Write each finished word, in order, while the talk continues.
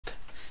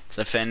It's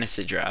a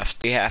fantasy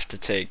draft. We have to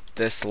take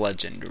this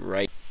legend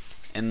right.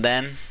 And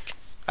then,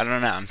 I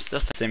don't know, I'm still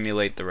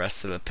simulate the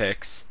rest of the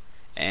picks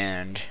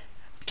and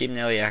keep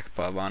Nail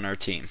Yakupov on our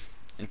team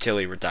until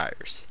he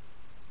retires.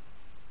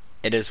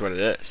 It is what it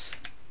is.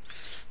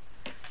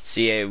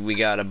 See, we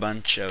got a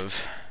bunch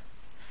of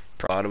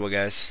Ottawa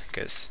guys,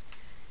 because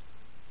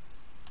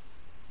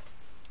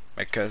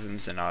my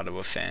cousin's an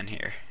Ottawa fan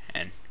here,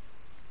 and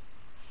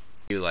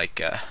you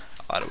like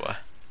Ottawa.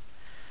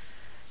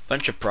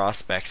 Bunch of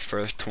prospects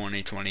for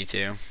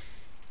 2022.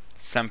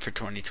 Some for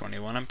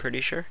 2021, I'm pretty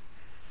sure.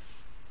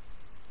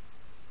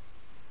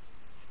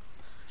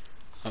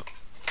 Oh.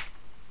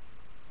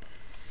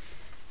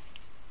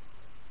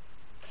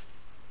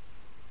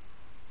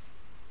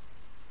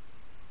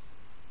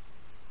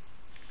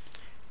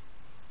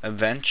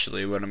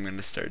 Eventually, what I'm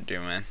gonna start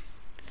doing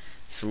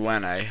is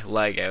when I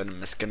lag out, I'm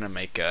just gonna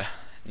make a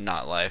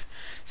not live.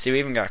 See, we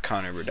even got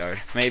Connor Bedard.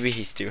 Maybe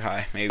he's too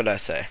high. Maybe what I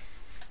say.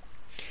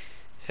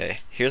 Okay,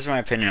 here's my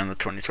opinion on the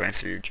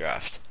 2023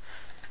 draft.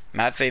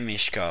 Matvei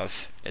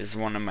Mishkov is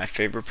one of my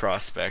favorite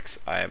prospects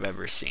I have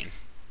ever seen.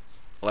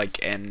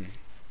 And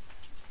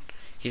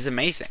he's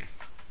amazing.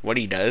 What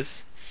he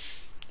does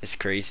is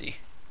crazy.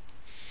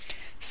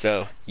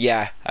 So,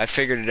 yeah, I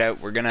figured it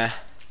out. We're gonna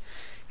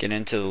get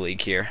into the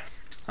league here.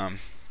 We're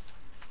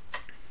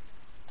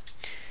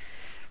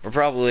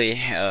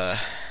probably,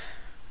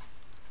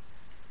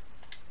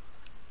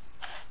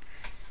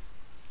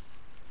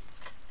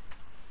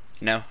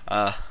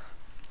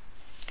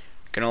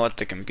 gonna let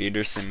the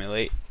computer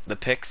simulate the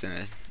picks,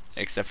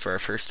 except for our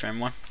first round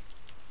one.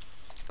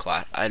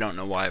 I don't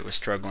know why it was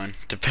struggling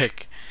to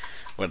pick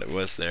what it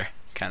was there.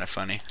 Kind of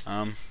funny.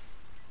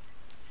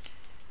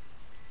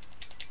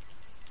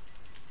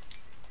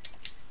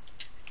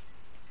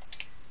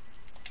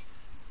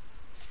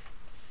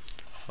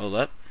 Hold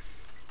up.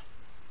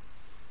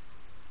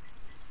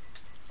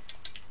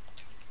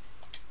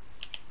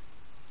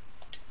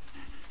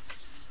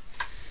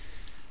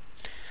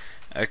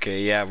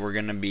 Okay, yeah, we're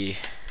gonna be.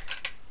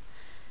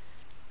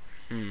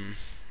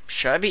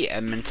 Should I be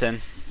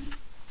Edmonton?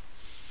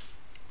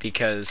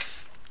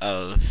 Because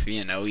of,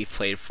 we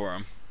played for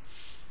them.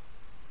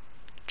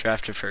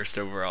 Drafted first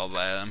overall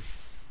by them.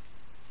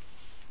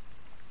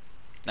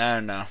 I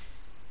don't know.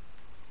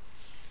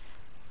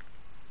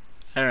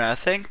 I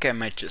think I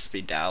might just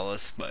be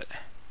Dallas, but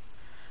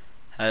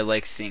I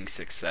like seeing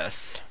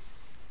success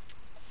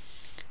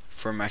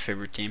for my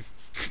favorite team.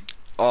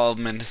 All of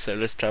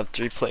Minnesota's top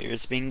 3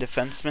 players being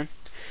defensemen.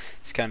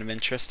 It's kind of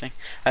interesting.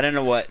 I don't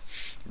know what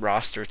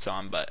roster it's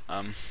on, but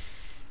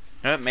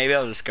maybe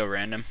I'll just go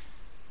random.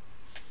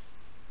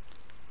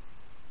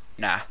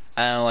 Nah,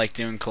 I don't like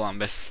doing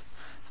Columbus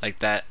like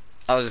that.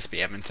 I'll just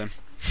be Edmonton.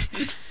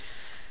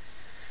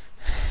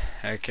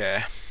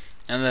 Okay,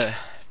 in the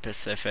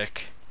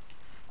Pacific,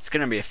 it's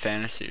gonna be a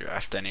fantasy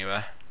draft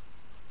anyway.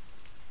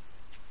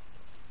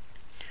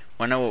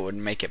 Wonder what would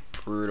make it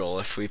brutal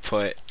if we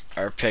put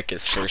our pick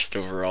as first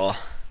overall,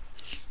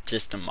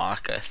 just to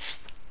mock us.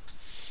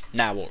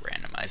 Now we'll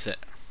randomize it.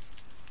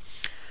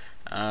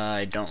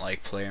 I don't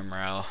like player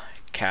morale.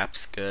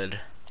 Cap's good.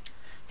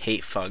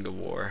 Hate fog of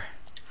war.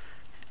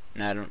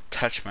 Now I don't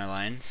touch my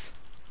lines.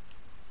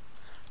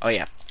 Oh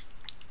yeah,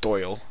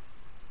 Doyle.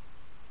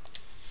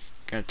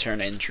 Gonna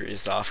turn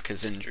injuries off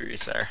because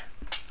injuries are.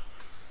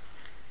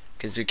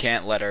 Because we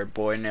can't let our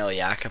boy Nail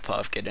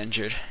Yakupov get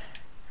injured,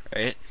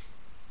 right?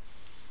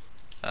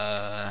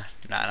 Nah,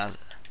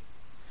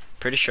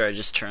 pretty sure I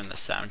just turned the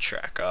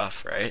soundtrack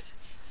off, right?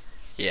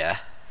 Yeah.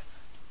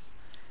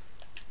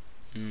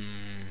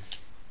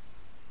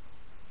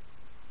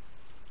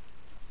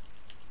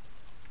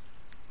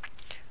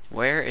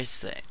 Where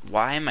is the?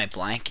 Why am I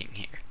blanking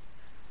here?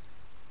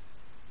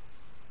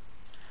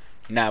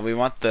 Nah, we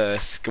want the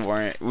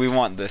score. We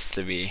want this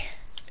to be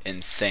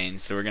insane,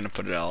 so we're gonna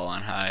put it all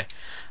on high.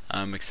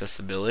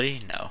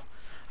 Accessibility? No.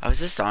 I was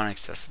just on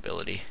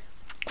accessibility.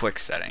 Quick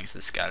settings.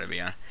 This gotta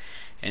be on.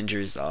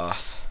 Injuries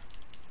off.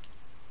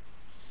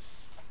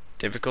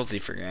 Difficulty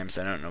for games.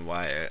 I don't know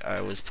why I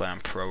always play on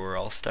Pro or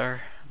All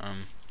Star.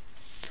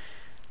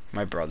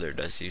 My brother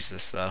does use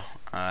this though.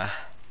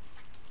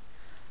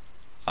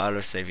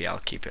 Autosave, yeah, I'll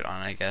keep it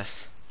on, I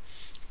guess.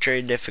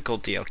 Trade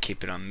difficulty, I'll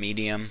keep it on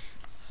medium.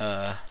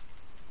 Yeah,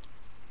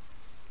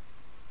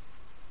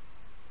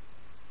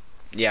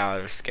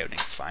 auto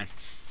scouting's fine.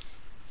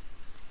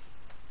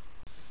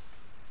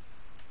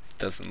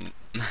 Doesn't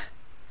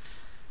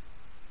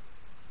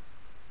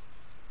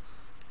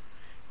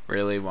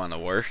really want to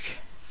work.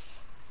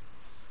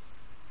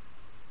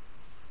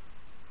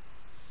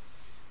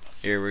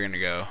 Here we're gonna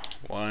go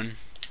 1,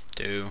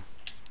 2,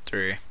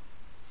 3,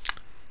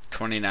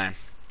 29.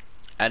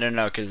 I don't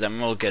know, because then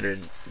we'll get a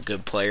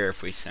good player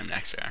if we sim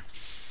next round.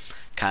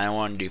 Kinda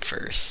want to do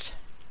first.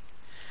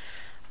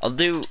 I'll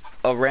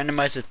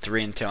randomize it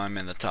 3 until I'm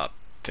in the top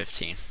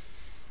 15.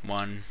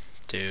 1,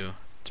 2,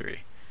 3.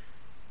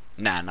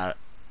 Nah, not.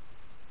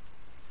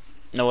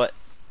 You know what?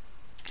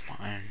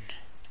 1.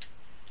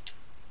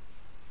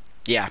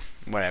 Yeah,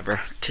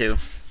 whatever. 2.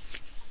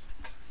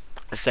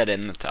 I said it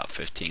in the top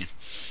 15.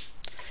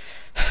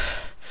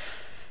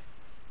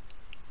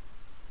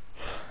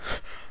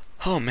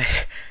 Oh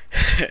man.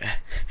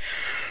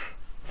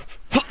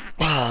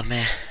 Oh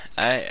man.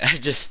 I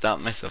just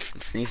stopped myself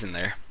from sneezing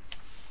there.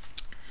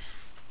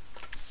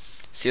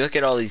 See, look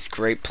at all these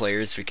great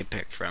players we could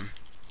pick from.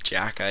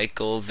 Jack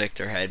Eichel,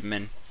 Victor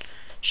Hedman.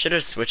 Should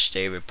have switched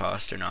David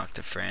Pastrnak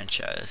to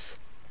franchise.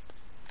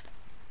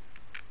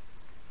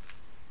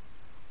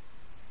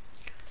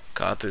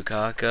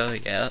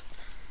 Kapukako, yep.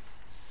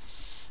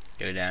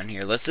 Go down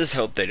here. Let's just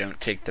hope they don't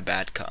take the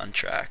bad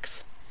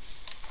contracts.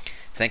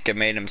 I think I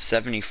made him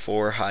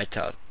 74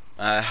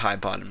 high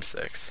bottom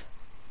 6.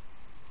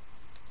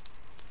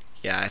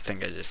 Yeah, I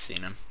think I just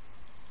seen him.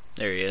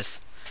 There he is.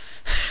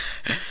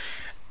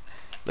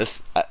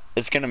 This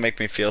it's gonna make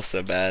me feel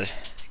so bad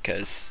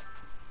because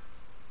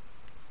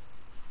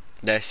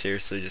did I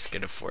seriously just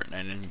get a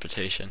Fortnite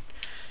invitation?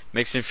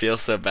 Makes me feel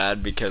so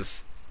bad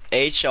because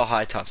AHL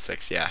high top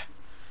 6, yeah.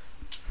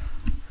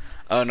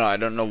 Oh no, I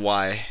don't know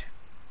why.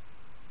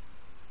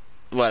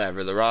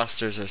 Whatever, the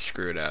rosters are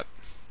screwed up.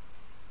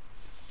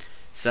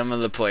 Some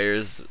of the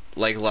players,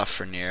 like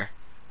Lafreniere,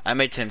 I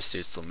made Tim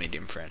Stützle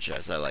medium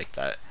franchise. I like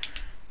that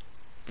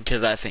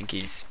because I think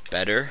he's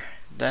better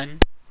than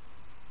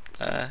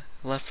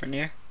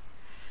Lafreniere,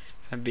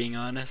 if I'm being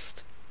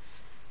honest.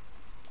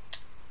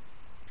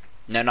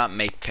 No, not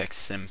make pick,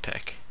 sim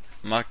pick.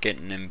 I'm not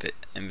getting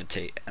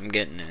I'm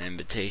getting an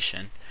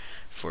invitation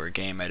for a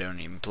game I don't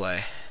even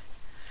play.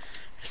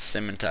 A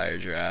sim entire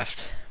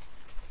draft.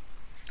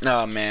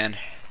 Oh man,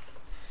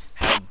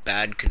 how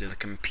bad could the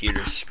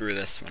computer screw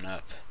this one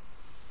up?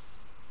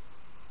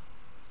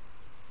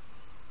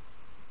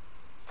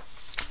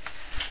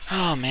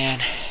 Oh man,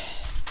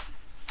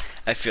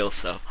 I feel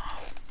so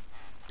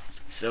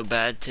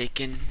bad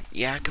taking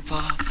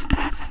Yakupov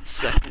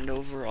 2nd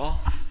overall.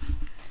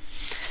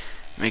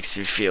 Makes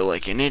me feel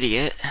like an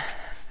idiot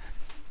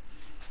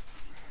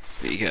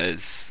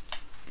because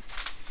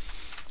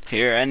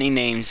here, any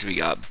names we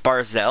got: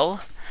 Barzell,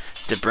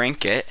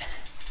 DeBrincat,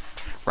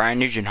 Ryan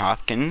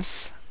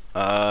Nugent-Hopkins,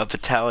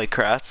 Vitaly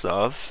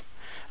Kravtsov.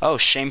 Oh,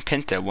 Shane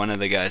Pinto, one of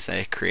the guys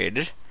I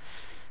created.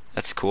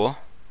 That's cool.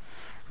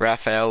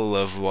 Raphael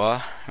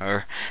Lavoie.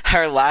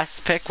 Our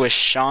last pick was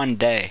Sean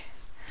Day,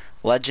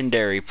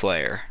 legendary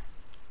player.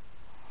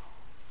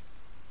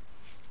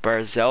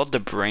 Barzell,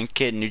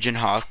 DeBrincat,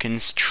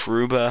 Nugent-Hopkins,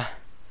 Trouba.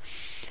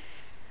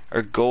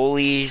 Our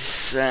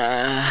goalies,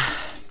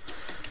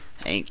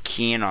 ain't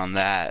keen on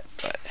that,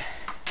 but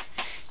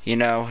you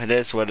know, it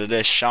is what it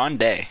is. Sean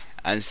Day.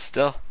 I'm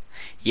still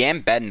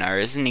Jan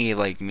Bednar, isn't he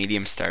like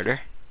medium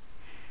starter?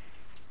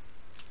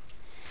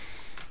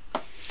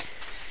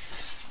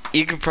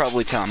 You could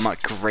probably tell I'm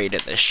not great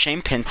at this.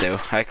 Shane Pinto,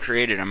 I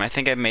created him. I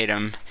think I made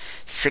him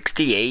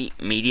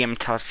 68 medium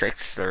top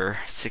 6 or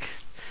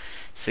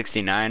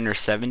 69 or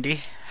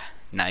 70.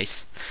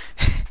 Nice.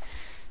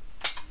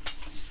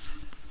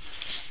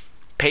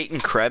 Peyton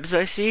Krebs,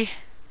 I see.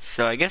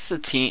 So I guess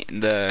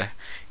the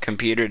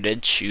computer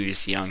did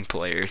choose young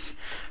players.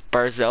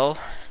 Barzell,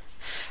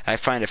 I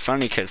find it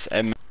funny because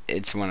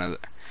it's one of the...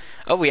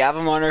 Oh, we have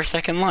him on our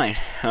second line.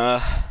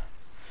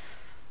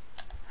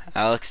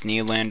 Alex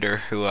Nylander,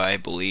 who I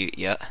believe...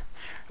 Yeah.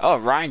 Oh,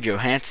 Ryan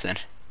Johansson.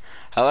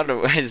 I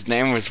thought his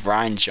name was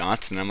Ryan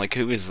Johnson. I'm like,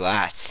 who is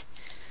that?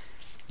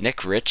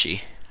 Nick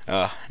Ritchie.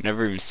 Oh,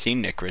 never even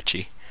seen Nick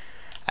Ritchie.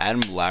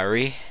 Adam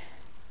Lowry.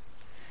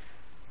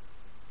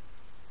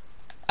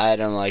 I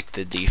don't like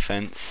the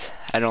defense.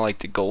 I don't like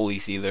the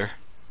goalies either.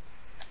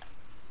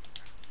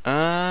 You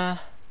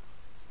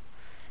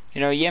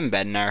know, Jan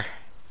Bednar.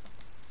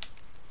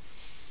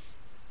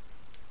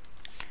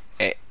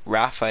 Hey,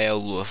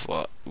 Raphael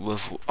Lavoie.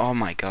 Oh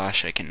my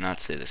gosh, I cannot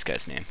say this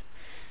guy's name.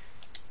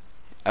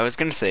 I was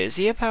gonna say, is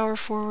he a power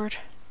forward?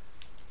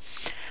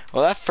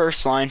 Well, that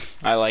first line,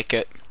 I like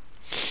it.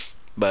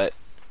 But,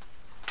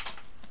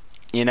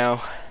 you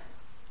know,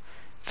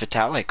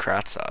 Vitaly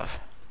Kravtsov.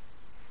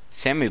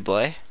 Sammy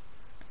Blais?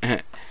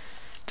 Do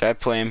I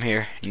play him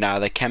here? Nah,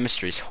 the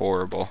chemistry's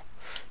horrible.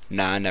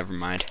 Nah, never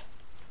mind.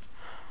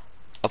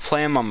 I'll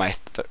play him on my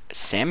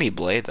Sammy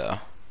Blais, though.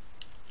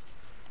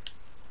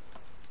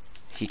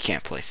 He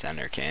can't play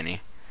center, can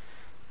he?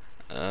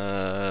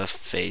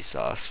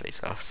 Face-offs.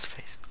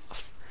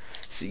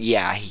 So,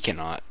 yeah, he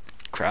cannot.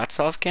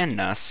 Kravtsov can?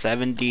 Nah,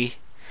 70.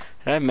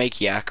 Did I make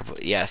Yakupov?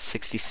 Yeah,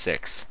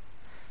 66.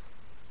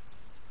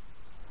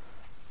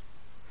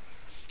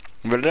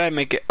 What did I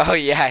make it? Oh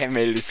yeah, I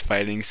made his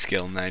fighting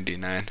skill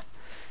 99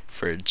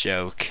 for a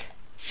joke.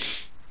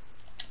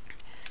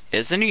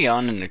 Isn't he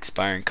on an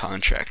expiring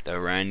contract though,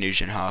 Ryan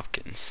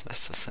Nugent-Hopkins?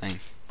 That's the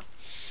thing.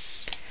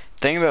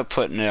 Thing about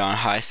putting it on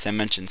high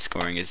simage and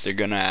scoring is they're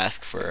gonna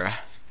ask for a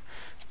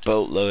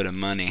boatload of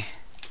money.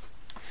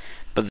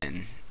 But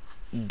then,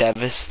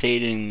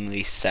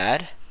 devastatingly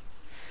sad.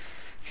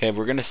 Okay,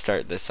 we're gonna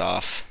start this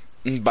off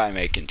by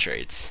making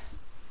trades.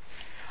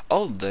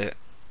 Oh,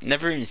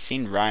 never even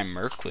seen Ryan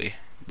Merkley,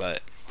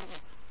 but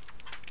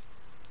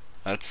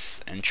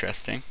that's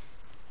interesting.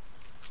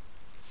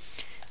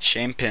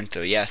 Shane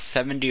Pinto, yeah,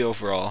 70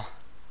 overall.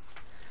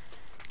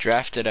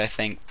 Drafted, I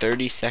think,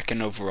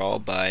 32nd overall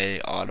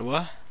by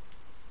Ottawa.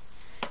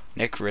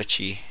 Nick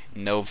Ritchie,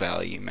 No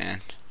value,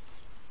 man.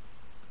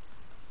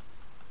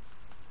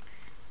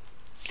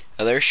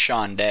 Oh, there's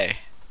Sean Day.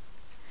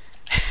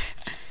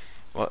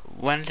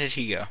 When did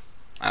he go?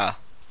 Ah.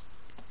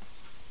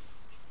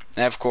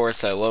 And of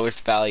course, our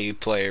lowest value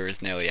player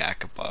is Nail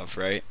Yakupov,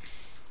 right?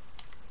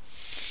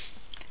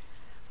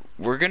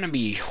 We're gonna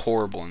be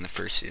horrible in the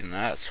first season.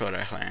 That's what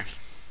I plan.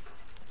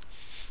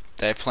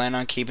 Did I plan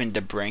on keeping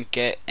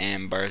DeBrincat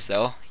and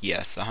Barzell?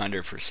 Yes,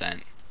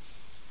 100%.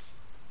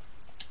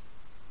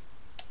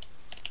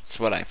 That's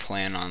what I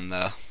plan on,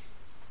 though.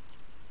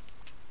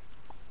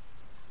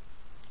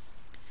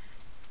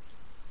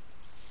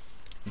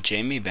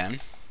 Jamie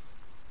Benn.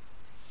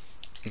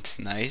 It's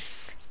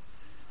nice.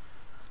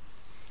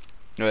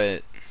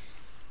 But,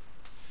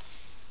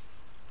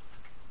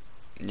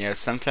 you know,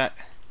 sometimes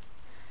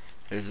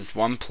there's this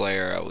one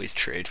player I always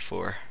trade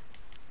for.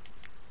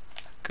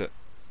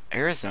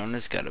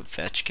 Arizona's got a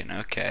Ovechkin,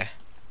 okay.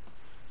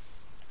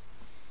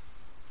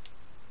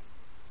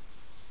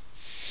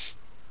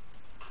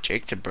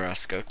 Jake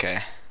DeBrusk,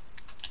 okay.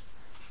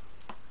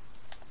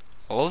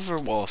 Oliver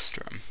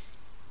Wahlstrom.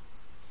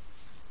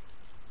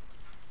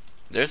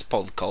 There's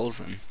Paul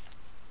Colson.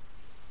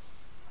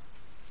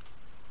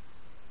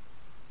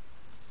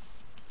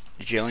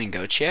 Jillian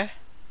Gauthier?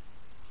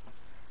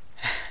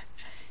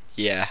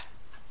 Yeah.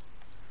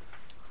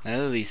 None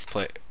of these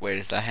play. Wait,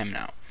 is that him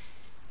now?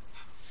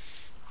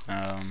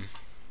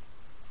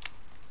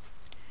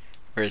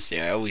 Where is he?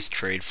 I always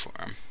trade for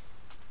him.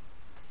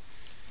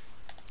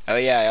 Oh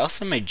yeah, I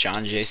also made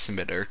John Jason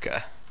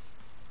Bedurka.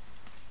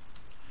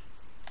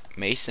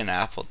 Mason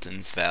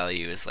Appleton's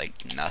value is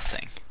like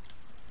nothing.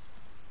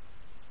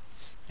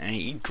 And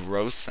he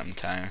grows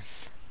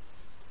sometimes.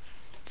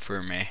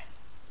 For me.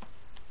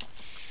 You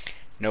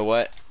know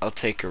what? I'll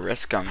take a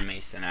risk on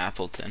Mason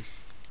Appleton.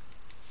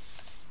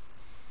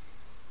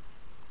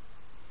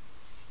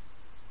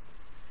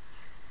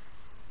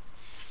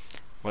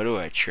 What do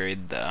I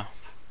trade though?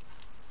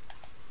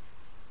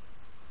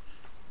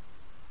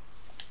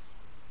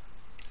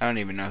 I don't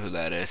even know who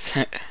that is.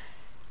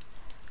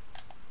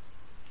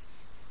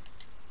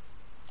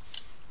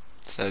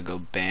 So go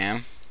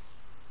Bam.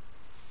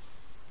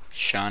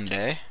 Sean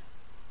Day.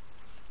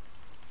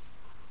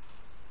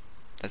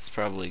 That's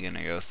probably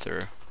gonna go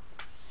through.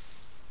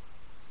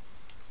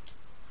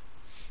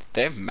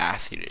 They have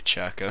Matthew to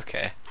Chuck,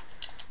 okay.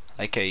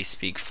 I like how you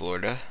speak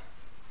Florida.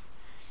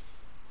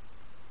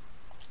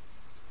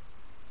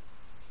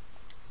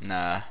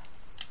 Nah.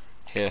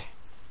 Here.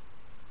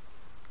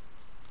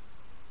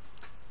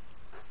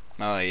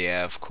 Oh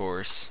yeah, of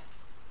course.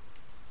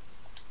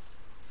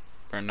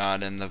 We're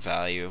not in the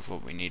value of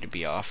what we need to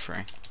be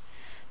offering.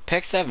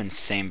 Picks have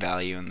insane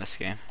value in this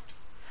game.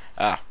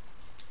 Ah.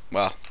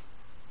 Well.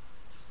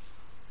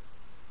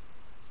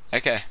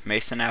 Okay,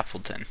 Mason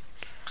Appleton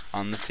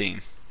on the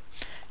team.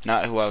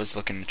 Not who I was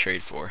looking to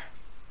trade for.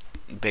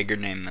 Bigger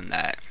name than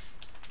that.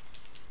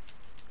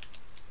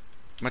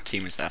 What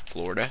team is that?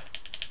 Florida?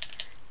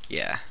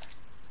 Yeah.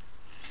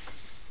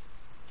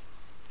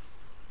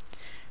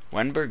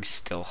 Wenberg's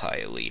still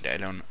high elite. I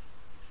don't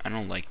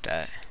like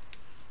that.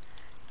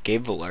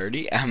 Gabe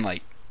Velarde? I'm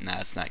like, nah,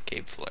 it's not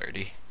Gabe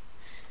Velarde.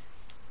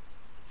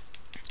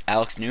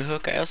 Alex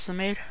Newhook I also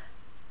made.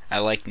 I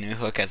like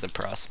Newhook as a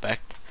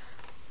prospect.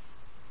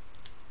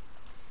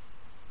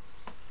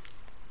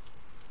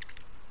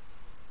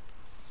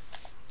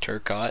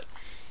 Turcotte,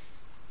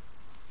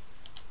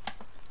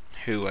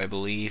 who I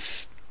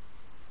believe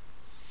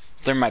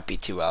there might be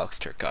two Alex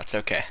Turcottes.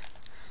 Okay,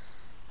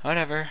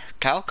 whatever.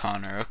 Kyle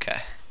Connor.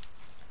 Okay,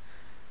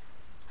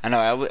 I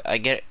know I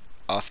get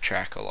off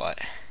track a lot.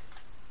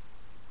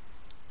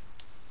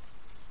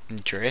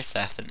 Andreas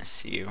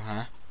Athanasiou,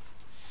 huh?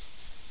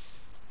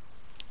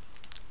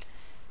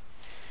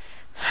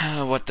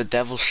 What the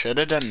devil should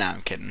have done? Now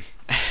I'm kidding.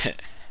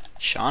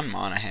 Sean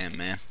Monahan,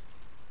 man.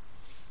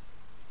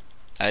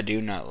 I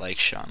do not like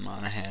Sean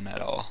Monahan at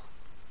all.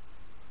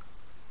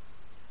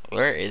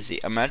 Where is he?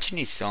 Imagine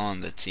he's still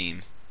on the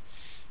team.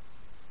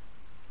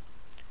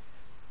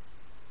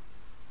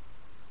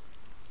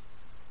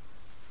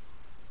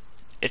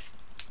 It's,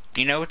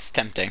 you know, it's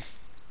tempting.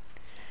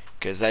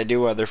 Because I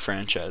do other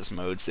franchise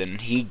modes,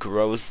 and he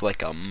grows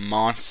like a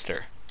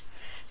monster.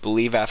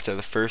 Believe after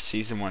the first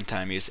season one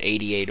time, he was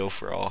 88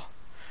 overall.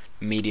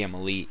 Medium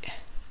elite.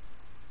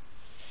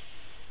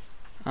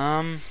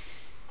 I'm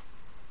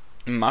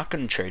not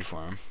gonna trade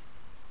for him.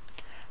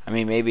 I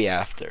mean, maybe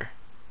after.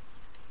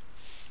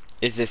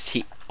 Is this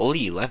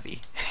Oli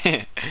Levy?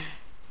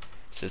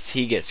 Says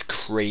he gets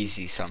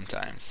crazy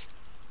sometimes.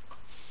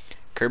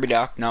 Kirby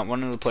Doc, not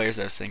one of the players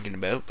I was thinking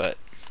about, but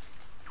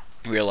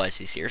realize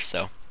he's here,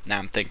 so now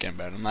I'm thinking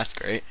about him. That's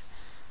great.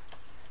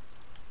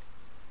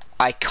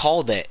 I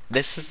called it.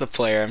 This is the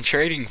player I'm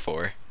trading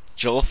for.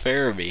 Joel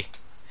Farabee.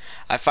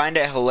 I find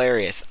it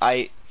hilarious.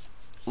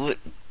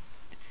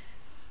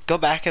 Go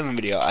back in the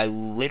video. I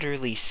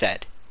literally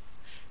said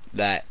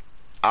that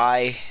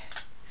I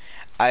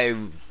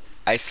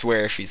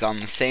swear if he's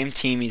on the same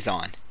team he's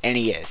on, and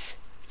he is.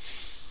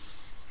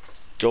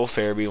 Joel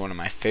Farabee, one of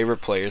my favorite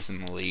players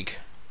in the league.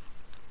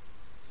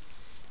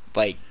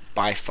 Like,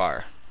 by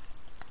far.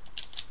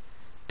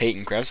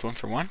 Peyton Krebs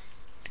 1-for-1?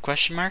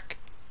 Question mark?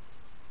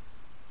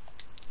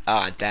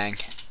 Ah, dang.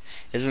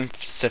 Isn't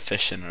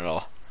sufficient at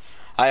all.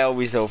 I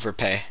always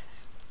overpay.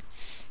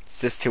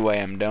 It's just who I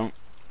am. Don't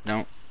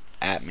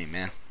at me,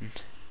 man.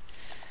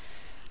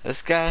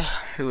 This guy,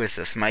 who is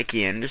this?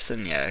 Mikey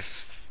Anderson? Yeah, I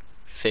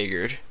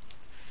figured.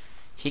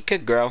 He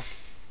could grow.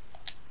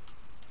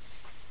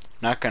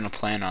 Not gonna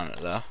plan on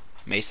it though.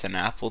 Mason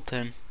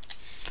Appleton.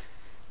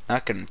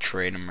 Not gonna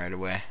trade him right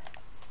away.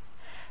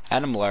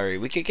 Adam Larry,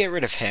 we could get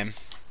rid of him.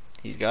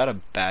 He's got a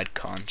bad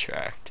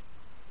contract.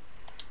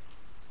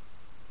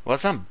 Well,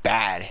 it's not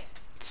bad.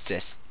 It's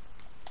just...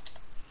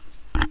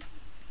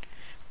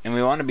 And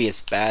we want to be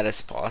as bad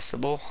as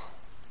possible.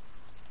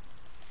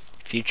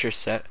 Future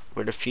set.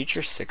 Would a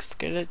future 6th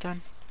get it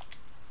done?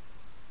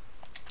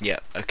 Yeah,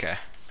 okay.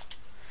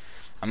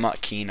 I'm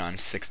not keen on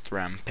 6th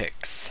round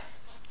picks.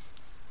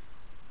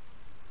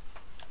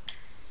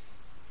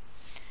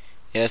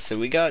 Yeah, so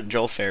we got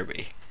Joel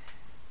Farabee.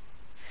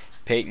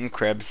 Peyton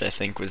Krebs, I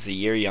think, was a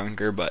year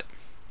younger, but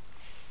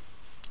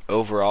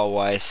overall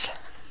wise,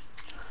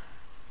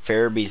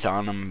 Farabee's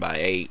on him by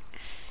 8.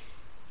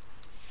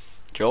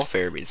 Joel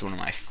Farabee is one of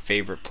my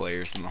favorite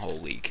players in the whole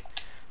league.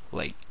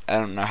 Like, I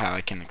don't know how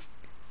I can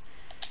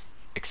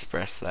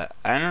express that.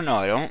 I don't know,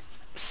 I don't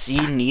see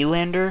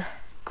Nylander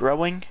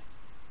growing.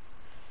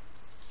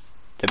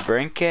 The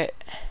Brinket,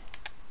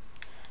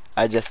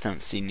 I just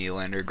don't see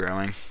Nylander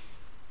growing.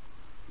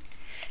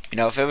 You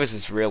know, if it was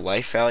his real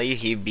life value,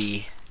 he'd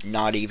be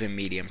not even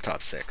medium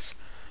top 6.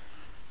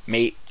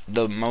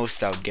 The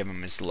most I would give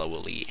him is low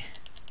elite.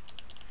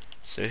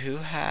 So who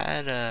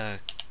had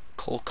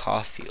Cole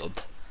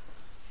Caulfield?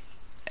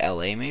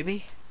 LA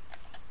maybe?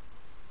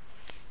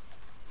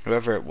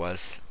 Whoever it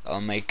was,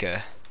 I'll make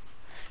a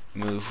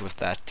move with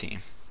that team.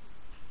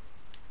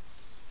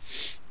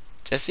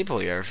 Jesse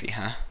Puljujarvi,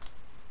 huh?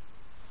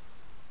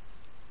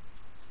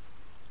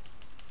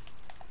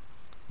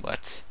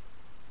 What?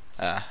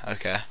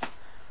 Okay.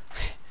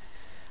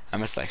 I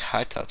was like,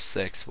 high top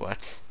 6,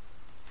 what?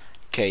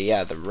 Okay,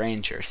 yeah, the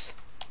Rangers.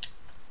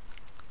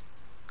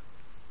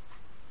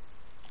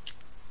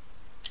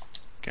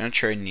 Gonna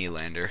trade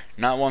Nylander.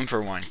 Not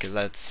 1-for-1, because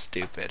that's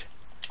stupid.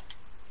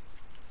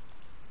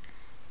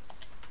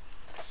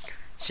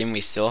 Seeing we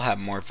still have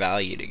more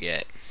value to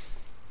get.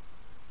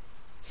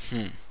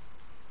 Let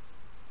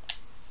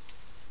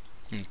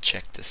me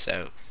check this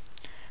out.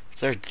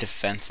 What's our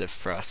defensive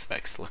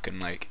prospects looking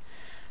like?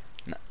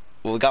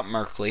 Well, we got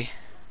Merkley.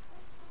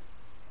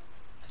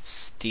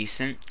 That's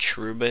decent.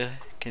 Trouba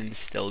can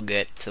still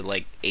get to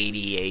like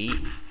 88.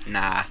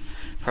 Nah,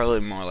 probably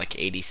more like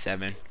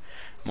 87.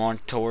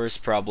 Montour's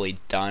probably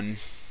done.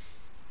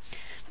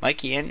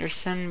 Mikey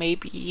Anderson,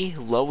 maybe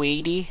low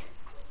 80.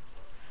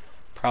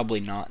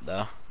 Probably not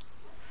though.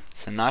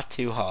 So not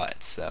too hot.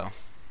 So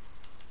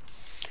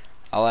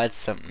I'll add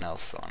something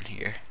else on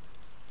here.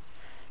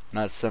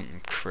 Not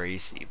something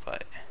crazy,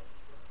 but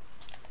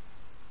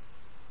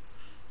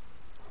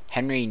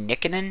Henry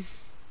Nikkanen,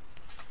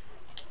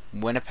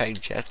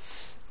 Winnipeg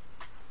Jets.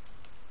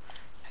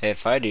 Hey,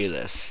 if I do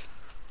this,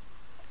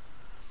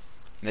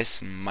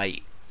 it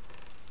might,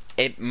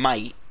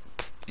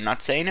 I'm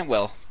not saying it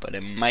will, but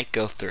it might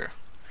go through.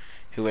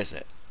 Who is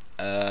it?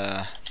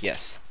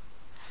 Yes.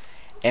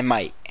 It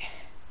might.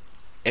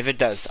 If it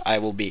does, I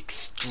will be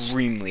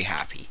extremely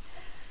happy.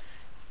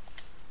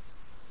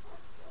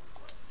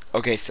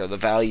 Okay, so the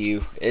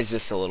value is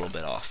just a little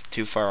bit off.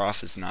 Too far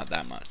off is not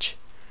that much.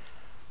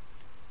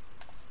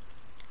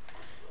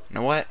 You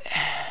know what?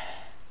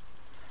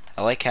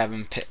 I like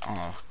having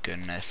oh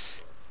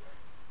goodness.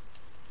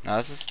 No,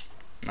 let's just,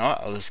 no,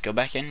 I'll just go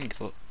back in and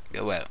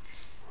go out.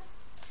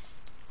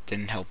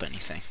 Didn't help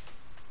anything.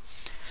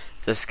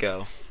 Just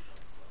go.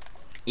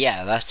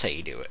 Yeah, that's how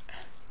you do it.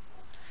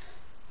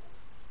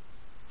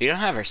 We don't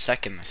have our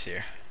second this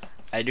year.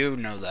 I do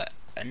know that.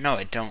 No,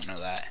 I don't know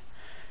that.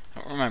 I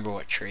don't remember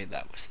what trade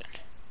that was in.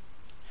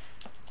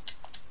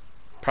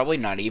 Probably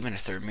not even a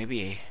third.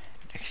 Maybe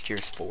next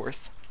year's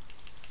 4th.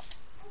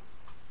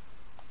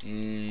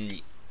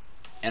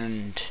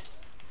 And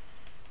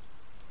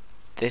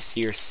this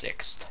year's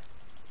 6th.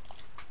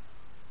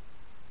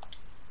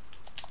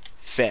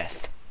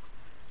 5th.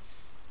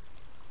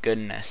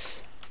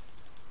 Goodness.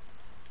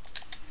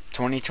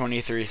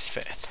 2023's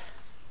 5th.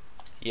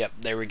 Yep,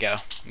 there we go.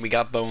 We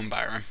got Bowen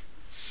Byram.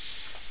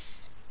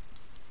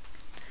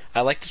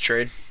 I like the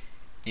trade.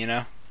 You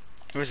know,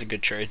 it was a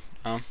good trade.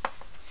 I'll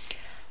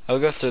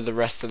go through the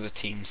rest of the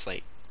teams,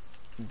 like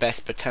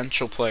best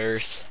potential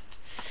players.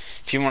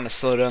 If you want to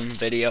slow down the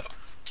video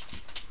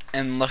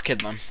and look at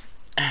them.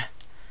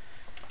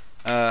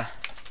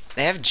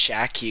 They have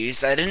Jack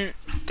Hughes. I didn't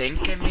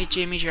think I made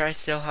Jamie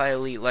Drysdale high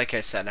elite. Like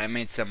I said, I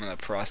made some of the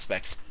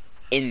prospects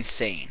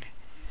insane.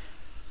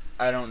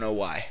 I don't know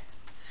why.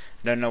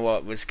 I don't know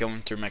what was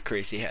going through my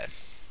crazy head.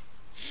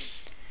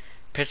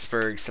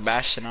 Pittsburgh,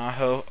 Sebastian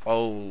Aho.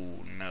 Oh,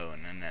 no.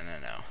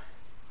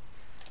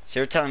 So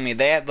you're telling me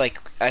they had,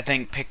 like, I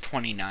think, pick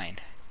 29.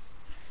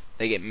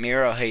 They get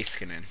Miro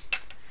Heiskanen.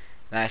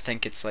 And I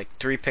think it's like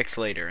 3 picks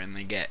later and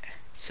they get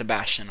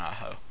Sebastian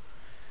Aho.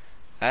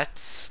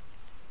 That's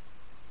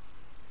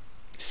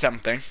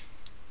something.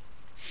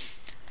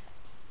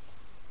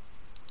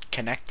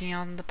 Connecting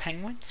on the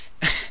Penguins?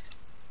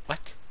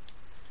 What?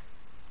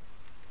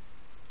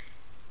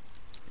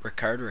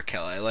 Rickard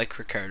Rakell. I like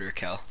Rickard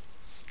Rakell.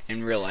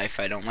 In real life,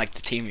 I don't like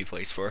the team he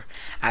plays for.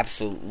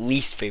 Absolute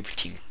least favorite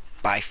team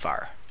by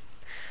far.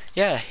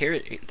 Yeah,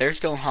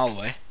 there's Dylan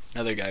Holloway,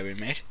 another guy we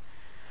made.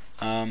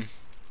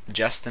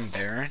 Justin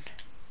Barron.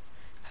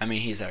 I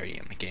mean, he's already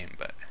in the game,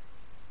 but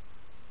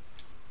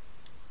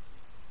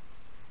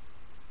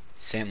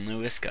St.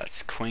 Louis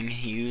got Quinn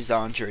Hughes,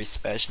 Andrei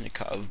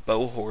Svechnikov,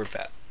 Bo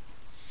Horvat.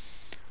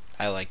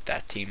 I like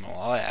that team a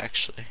lot,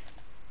 actually.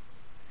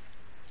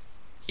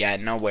 Yeah,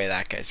 no way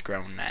that guy's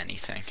grown to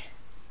anything.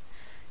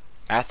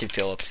 Matthew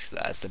Phillips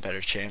has the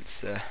better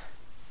chance.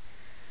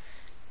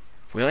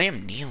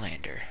 William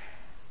Nylander.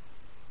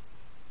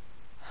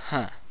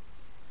 Huh.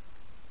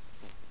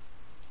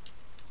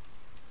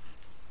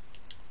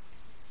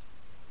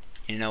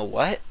 You know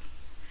what?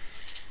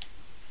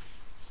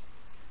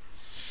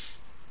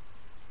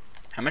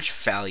 How much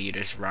value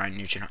does Ryan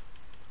Nugent?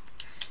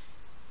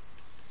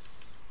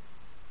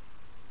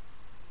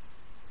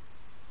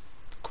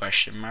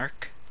 Question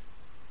mark.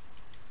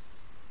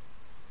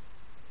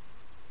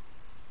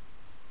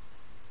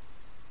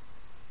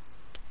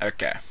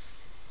 Okay.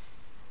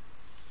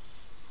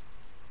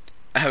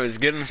 I was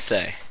gonna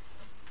say.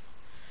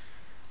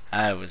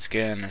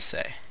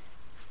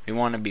 We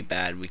want to be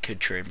bad, we could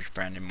trade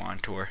Brandon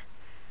Montour.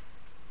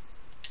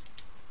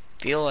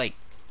 Feel like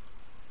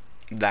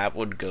that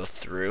would go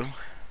through.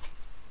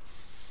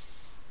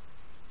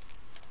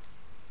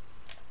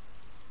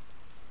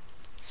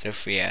 So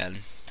if we had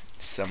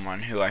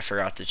someone who I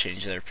forgot to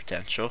change their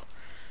potential,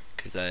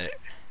 because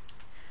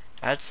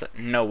that's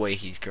no way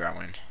he's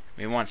growing.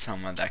 We want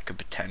someone that could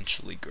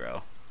potentially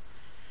grow.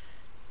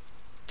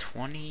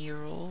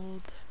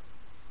 20-year-old?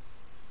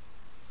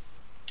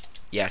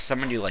 Yeah,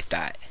 somebody like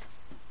that.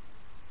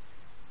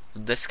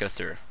 Would this go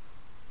through?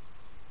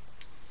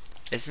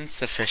 Isn't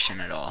sufficient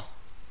at all.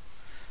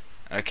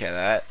 Okay,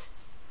 that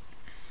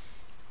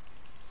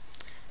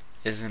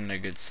isn't a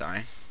good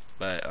sign.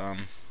 But,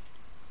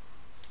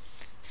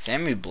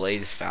 Sammy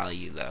Blaze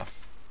value, though.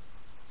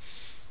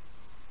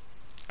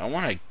 I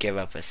want to give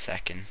up a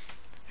second.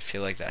 I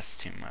feel like that's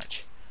too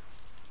much.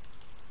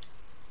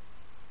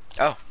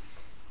 Oh.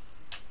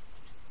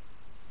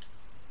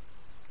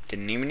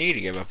 Didn't even need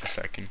to give up a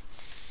second.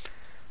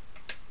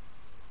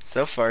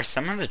 So far,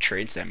 some of the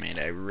trades I made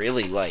I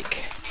really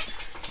like.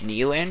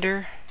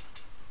 Nylander,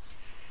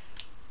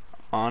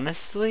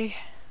 honestly,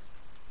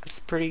 that's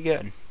pretty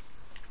good.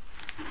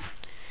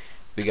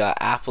 We got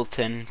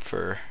Appleton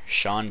for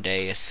Sean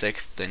Day, a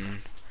 6th,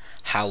 and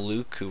Hal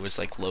Luke, who was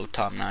like low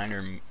top 9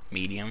 or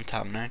medium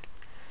top 9.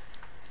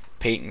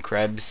 Peyton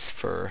Krebs,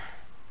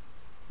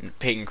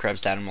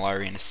 Adam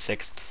Laurie, and a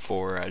 6th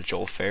for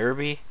Joel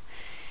Farabee.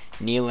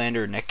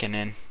 Nylander,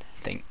 Nikkanen,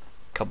 I think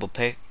a couple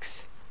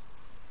picks.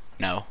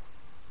 No.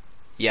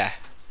 Yeah,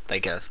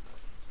 like a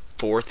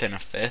 4th and a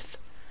 5th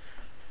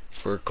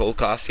for Cole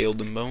Caulfield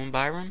and Bowen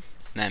Byram.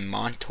 And then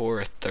Montour,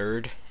 a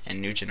 3rd,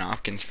 and Nugent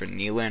Hopkins for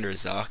Nylander,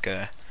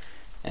 Zaka,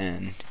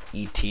 and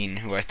Eteen,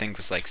 who I think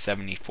was like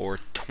 74,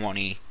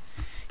 20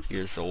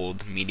 years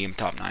old, medium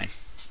top 9.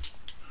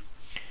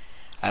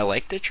 I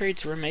like the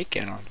trades we're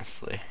making,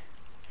 honestly.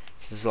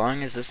 So as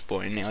long as this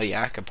boy, Nail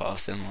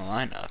Yakupov's in the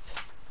lineup.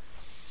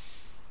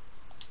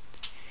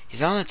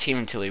 He's on the team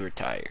until he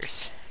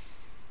retires.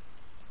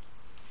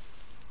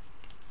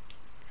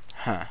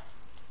 Huh.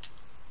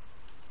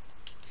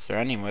 Is there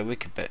any way we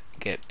could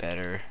get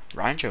better?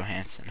 Ryan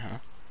Johansson,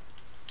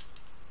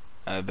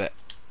 huh? But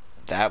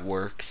that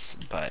works,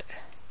 but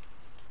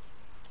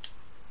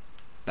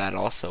that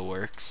also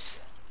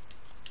works.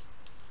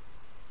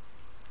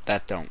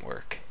 That don't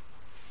work.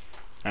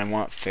 I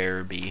want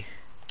Farabee.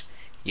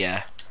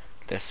 Yeah,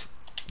 this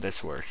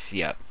works.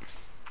 Yep.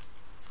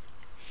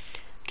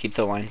 Keep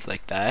the lines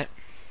like that.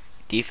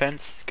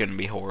 Defense is gonna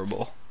be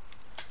horrible.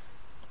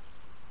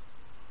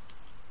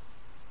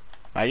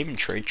 Might even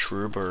trade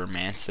Truber or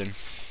Manson.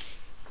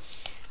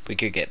 We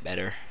could get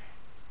better.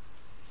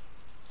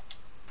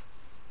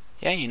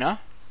 Yeah, you know?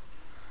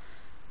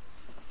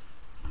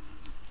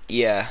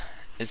 Yeah,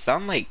 it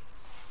sounds like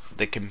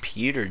the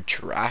computer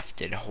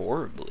drafted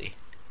horribly.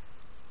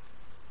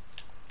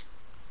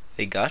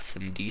 They got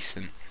some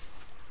decent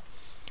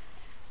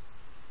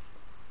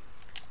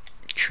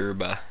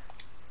Truba.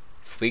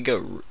 If we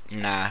go,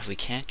 nah, we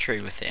can't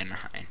trade with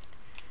Anaheim.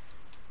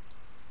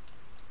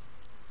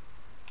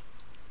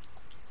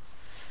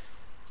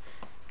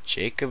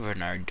 Jacob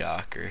Bernard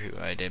Docker,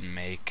 who I didn't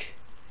make.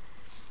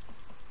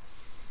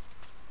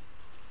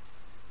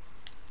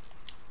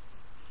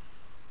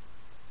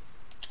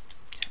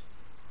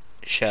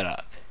 Shut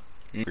up.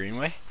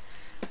 Greenway?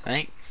 I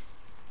think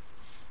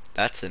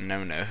that's a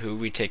no-no. Who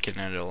we taking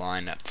out of the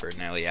lineup for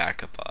Nail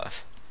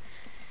Yakupov?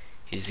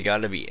 He's got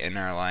to be in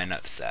our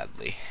lineup,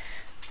 sadly.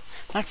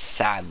 Not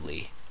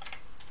sadly.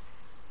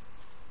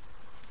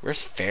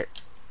 Where's Fair?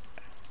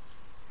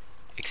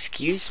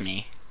 Excuse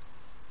me?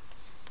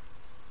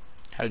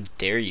 How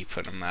dare you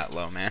put him that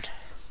low, man?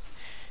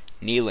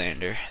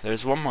 Nylander.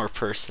 There's one more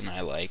person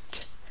I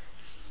liked.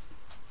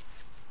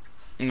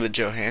 But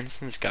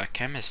Johansson's got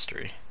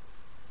chemistry.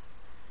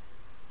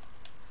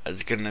 I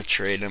was gonna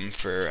trade him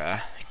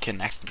for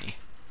Connect Me.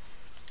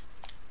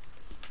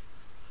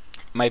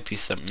 Might be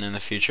something in the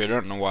future. I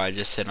don't know why I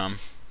just hit on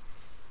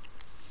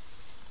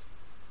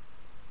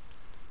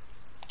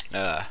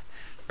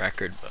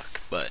record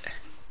book, but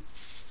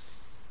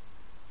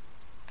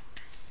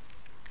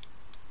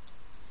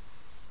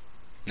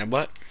you know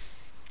what?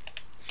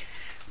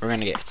 We're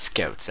gonna get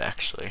scouts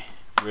actually.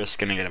 We're just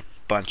gonna get a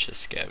bunch of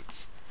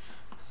scouts.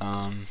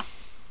 I'm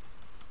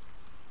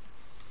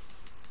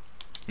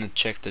gonna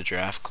check the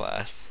draft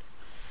class.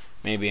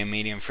 Maybe a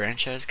medium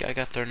franchise guy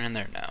got thrown in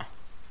there now.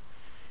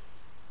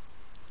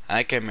 I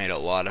think I made a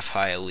lot of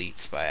high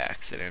elites by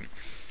accident.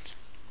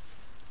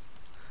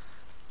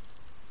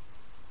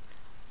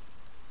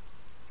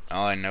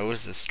 All I know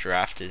is this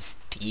draft is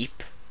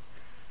deep.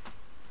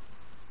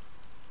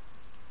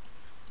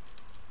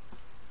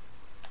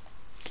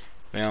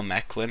 Well,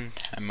 Mecklin,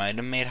 I might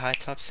have made high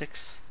top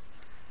 6.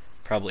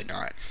 Probably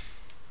not.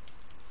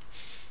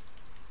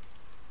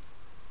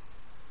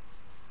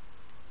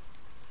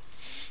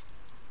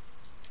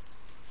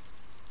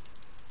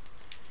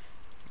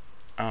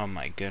 Oh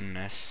my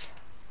goodness.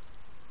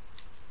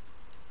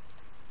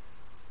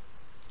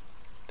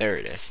 There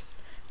it is.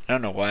 I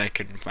don't know why I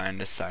couldn't find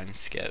assigned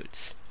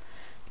scouts.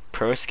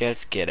 Pro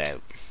scouts, get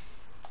out.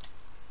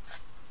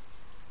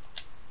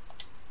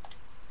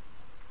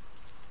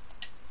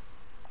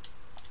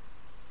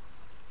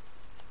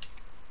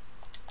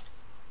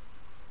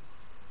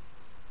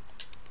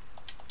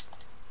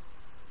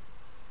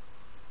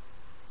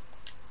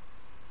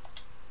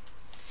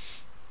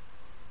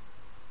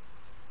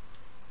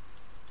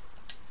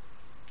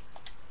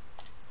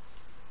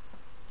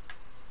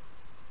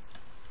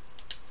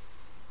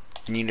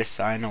 Need to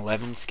assign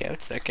 11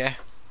 scouts? Okay.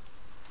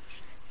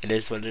 It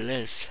is what it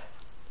is.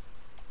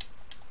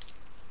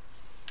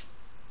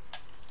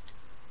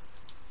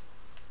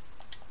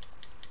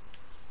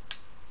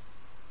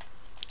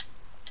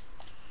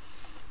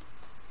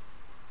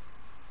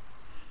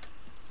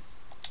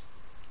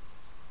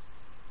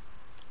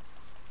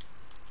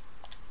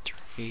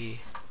 Three.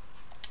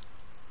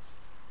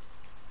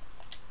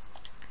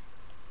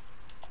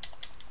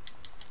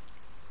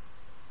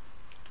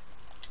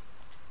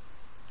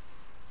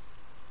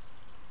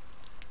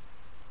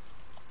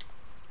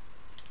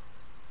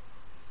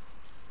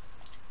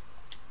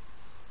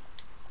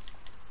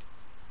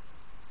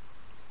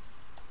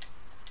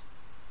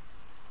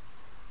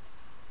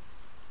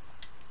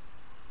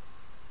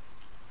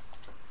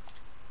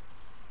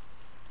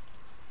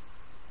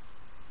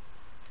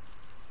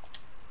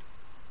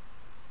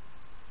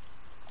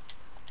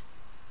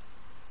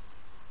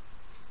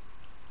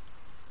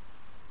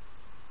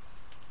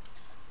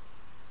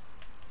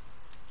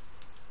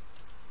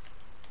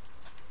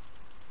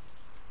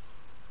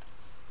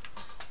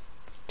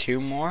 Two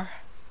more?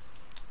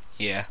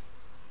 Yeah.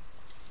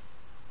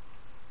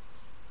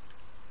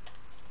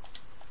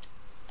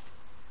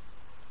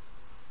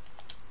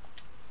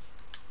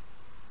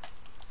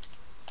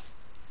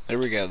 There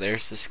we go,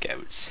 there's the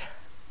scouts.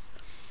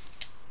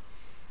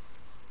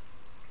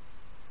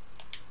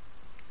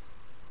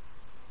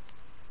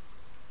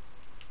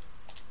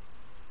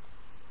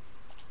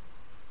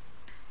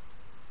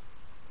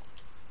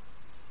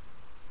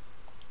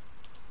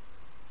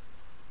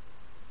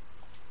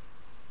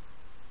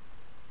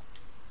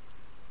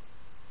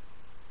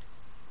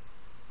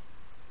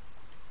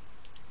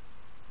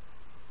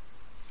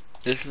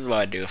 This is what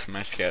I do with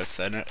my scouts.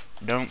 I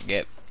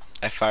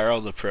fire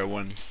all the pro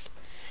ones,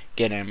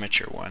 get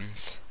amateur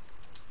ones.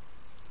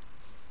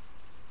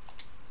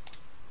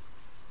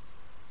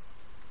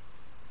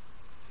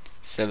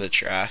 So the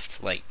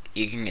draft, like,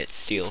 you can get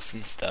steals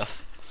and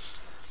stuff.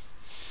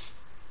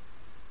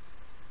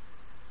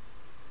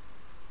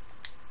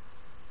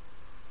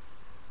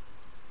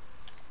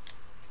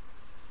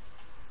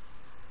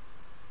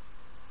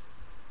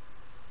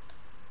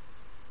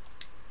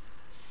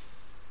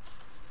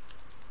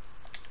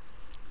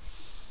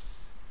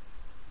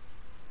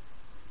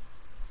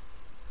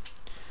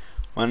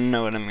 Wanna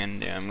know what I'm gonna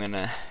do? I'm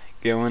gonna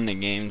go into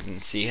games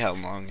and see how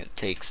long it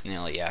takes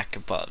Nail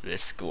Yakupov to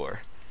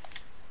score.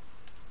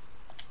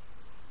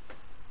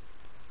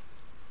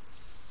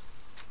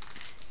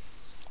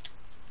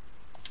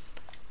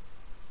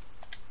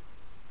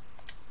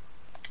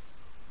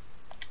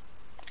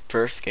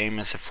 First game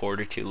is a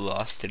 4-2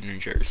 loss to New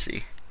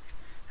Jersey.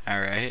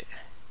 Alright.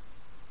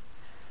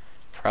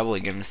 Probably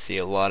gonna see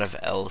a lot of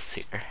L's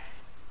here.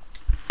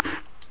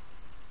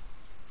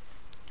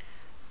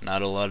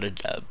 Not a lot of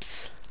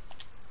dubs.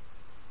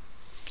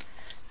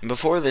 And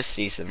before this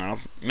season,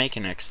 I'll make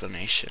an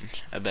explanation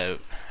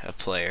about a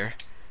player.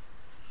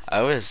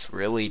 I was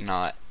really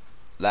not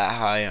that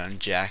high on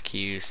Jack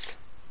Hughes.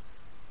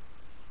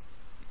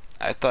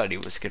 I thought he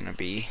was gonna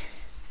be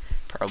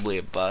probably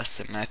a bust,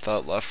 and I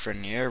thought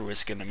Lafreniere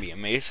was gonna be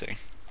amazing.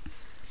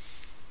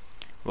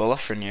 Well,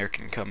 Lafreniere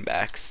can come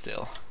back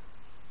still.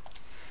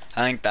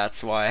 I think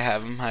that's why I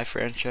have him high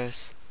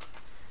franchise.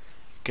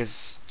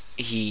 Because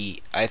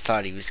I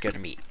thought he was going to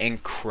be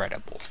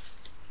incredible.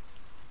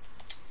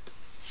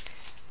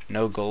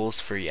 No goals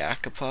for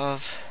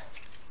Yakupov.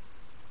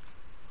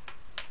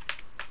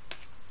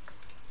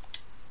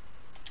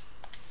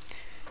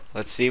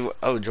 Let's see.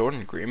 Oh,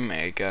 Jordan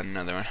Greenway got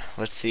another one.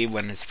 Let's see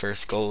when his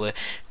first goal is.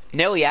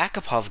 Nail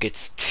Yakupov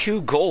gets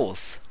 2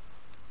 goals.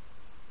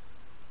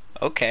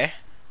 Okay.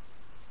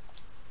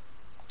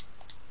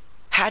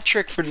 Hat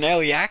trick for Nail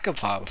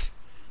Yakupov.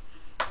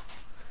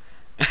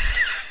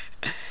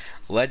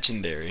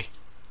 Legendary.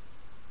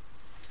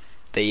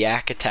 The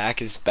Yak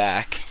attack is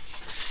back.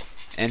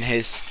 In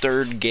his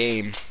 3rd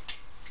game,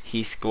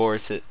 he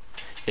scores it.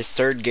 His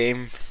 3rd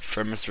game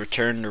from his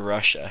return to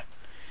Russia.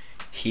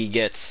 He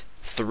gets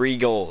 3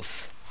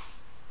 goals.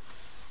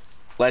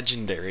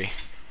 Legendary.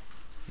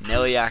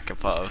 Nail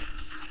Yakupov.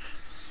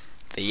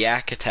 The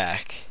Yak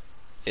attack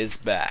is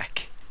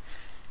back.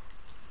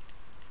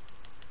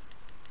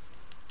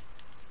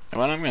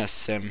 Well, I'm gonna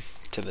sim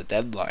to the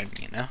deadline,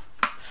 you know?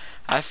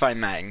 I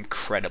find that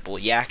incredible.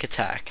 Yak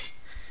attack.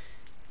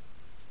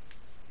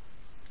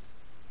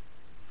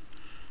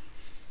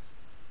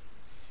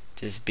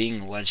 Just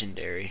being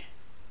legendary.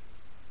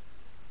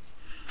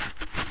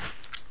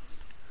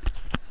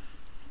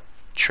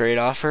 Trade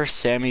offer,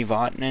 Sammy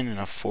Vatanen and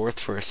a 4th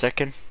for a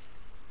 2nd.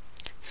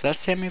 Is that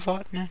Sammy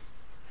Vatanen?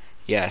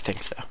 Yeah, I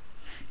think so.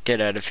 Get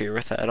out of here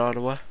with that,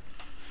 Ottawa.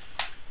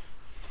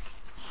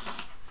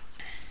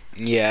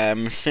 Yeah,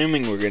 I'm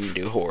assuming we're gonna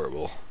do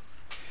horrible.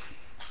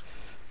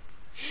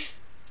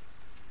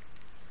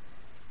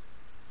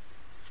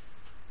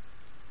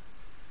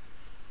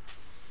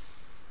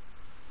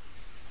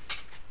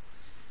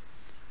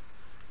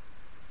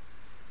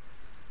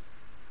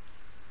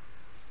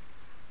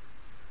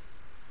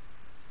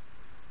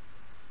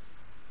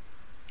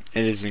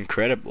 It is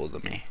incredible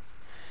to me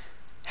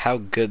how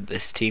good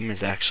this team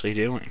is actually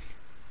doing.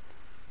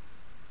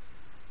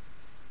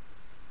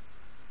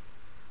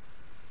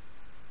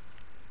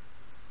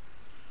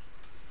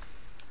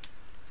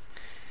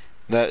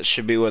 That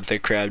should be what the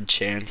crowd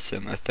chants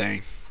in the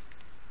thing.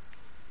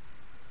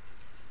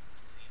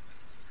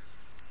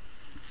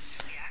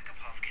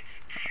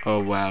 Oh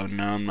wow,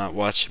 no, I'm not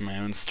watching my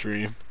own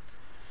stream.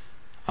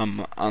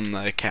 I'm on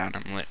the account.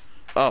 I'm like,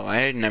 oh, I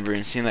had never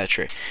even seen that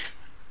trade.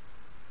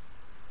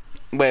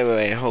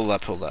 Wait, hold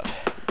up.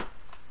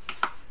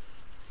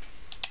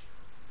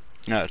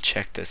 No,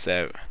 check this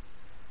out.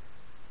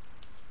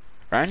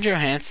 Ryan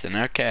Johansson,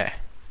 okay.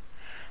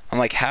 I'm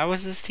like, how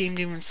is this team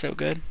doing so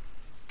good?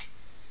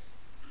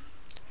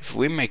 If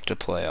we make the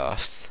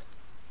playoffs,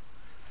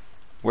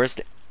 where's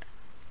the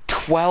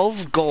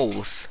 12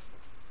 goals?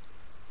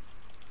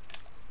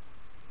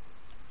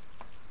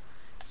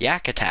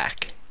 Yak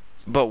attack,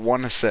 but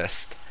 1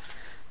 assist.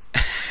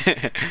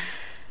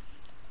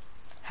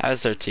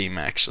 How's our team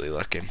actually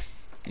looking?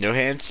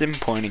 Johansson,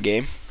 point a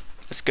game.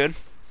 That's good.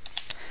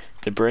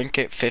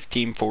 DeBrincat,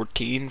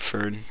 15-14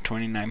 for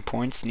 29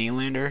 points.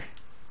 Nylander.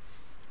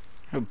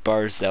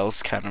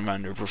 Barzell's kind of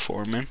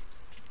underperforming.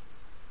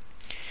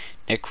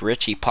 Nick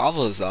Ritchie,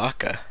 Pavel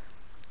Zacha.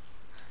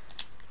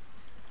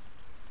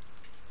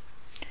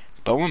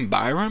 Bowen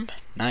Byram?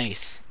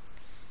 Nice.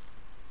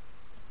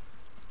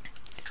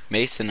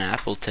 Mason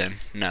Appleton.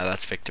 No,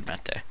 that's Victor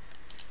Mete.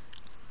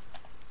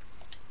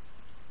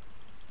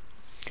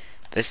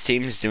 This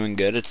team is doing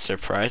good. It's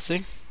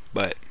surprising,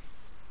 but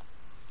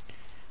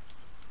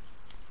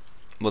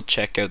we'll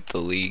check out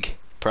the league.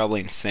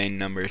 Probably insane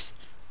numbers.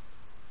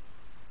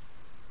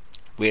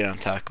 We don't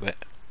talk about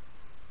it.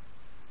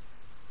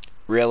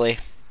 Really?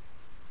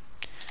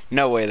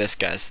 No way this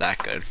guy's that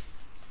good.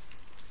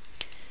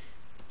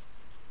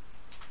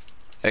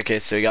 Okay,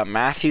 so we got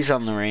Matthews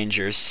on the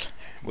Rangers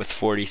with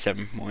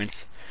 47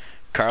 points.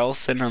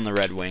 Carlson on the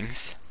Red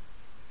Wings.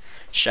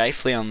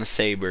 Scheifele on the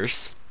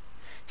Sabres.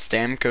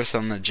 Stamkos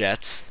on the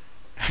Jets.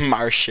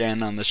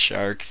 Marchand on the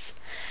Sharks.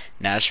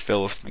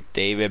 Nashville with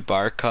McDavid.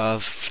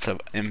 Barkov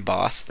in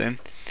Boston.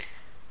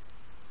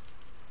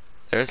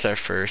 There's our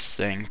first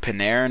thing.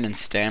 Panarin and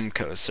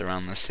Stamkos are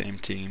on the same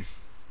team.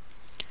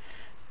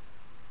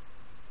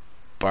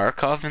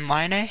 Barkov and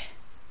Line?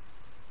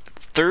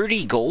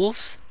 30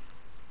 goals?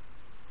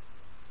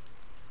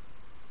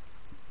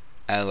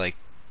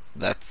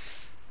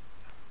 That's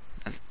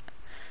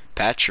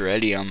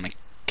Pacioretty on the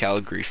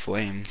Calgary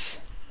Flames.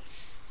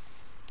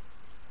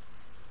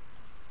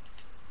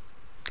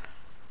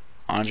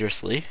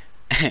 Andres Lee?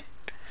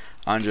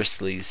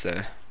 Andres Lee's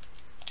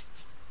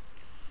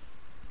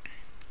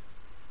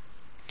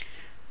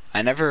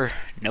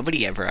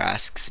nobody ever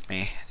asks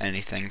me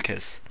anything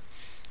because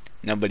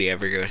nobody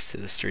ever goes to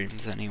the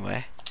streams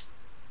anyway.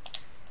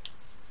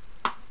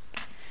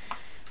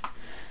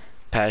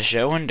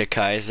 Pajot and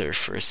DeKaiser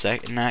for a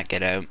second. Not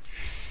get out.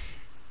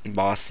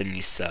 Boston,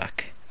 you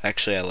suck.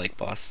 Actually, I like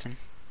Boston.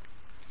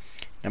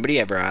 Nobody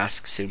ever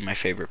asks who my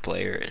favorite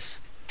player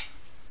is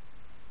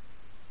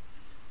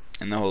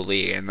in the whole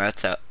league, and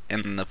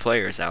the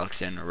player is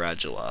Alexander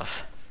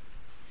Radulov.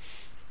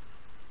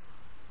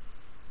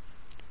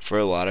 For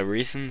a lot of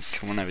reasons.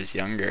 When I was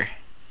younger,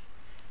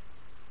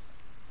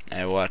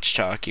 I watched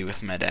hockey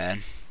with my dad.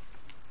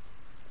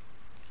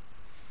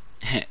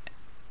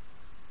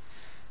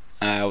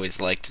 I always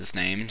liked his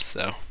name,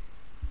 so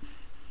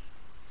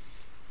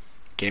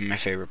became my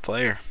favorite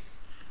player.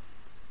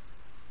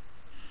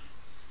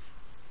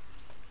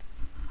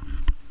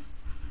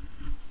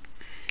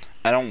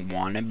 I don't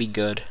want to be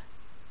good.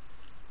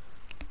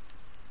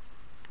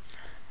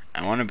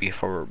 I want to be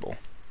horrible.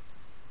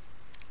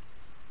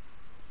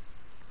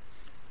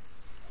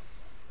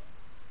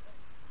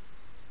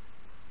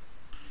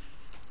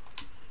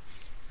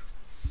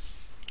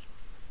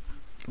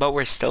 But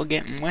we're still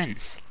getting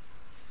wins.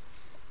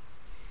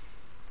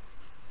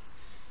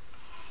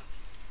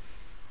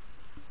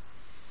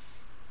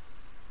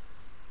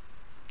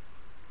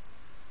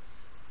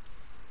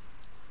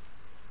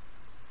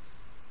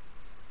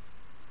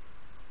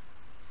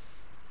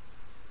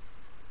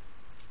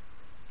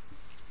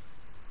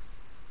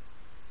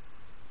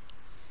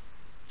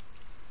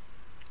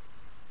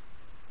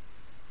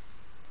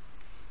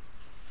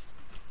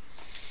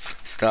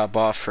 Stop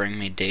offering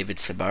me David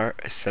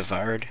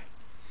Savard.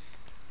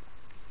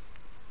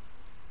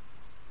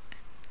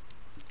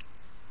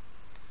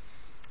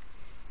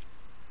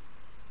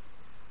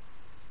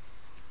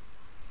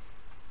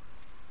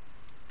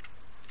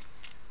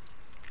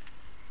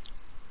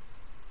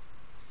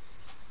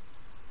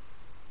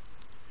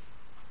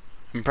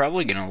 I'm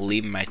probably gonna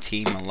leave my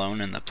team alone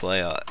in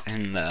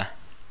the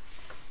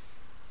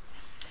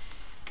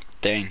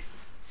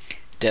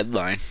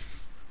deadline.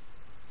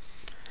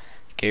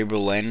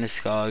 Gabriel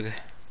Landeskog,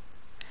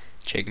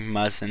 Jake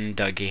Muzzin,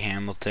 Dougie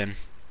Hamilton.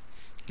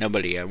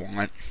 Nobody I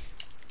want.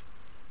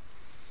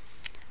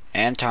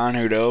 Anton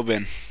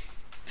Hudobin.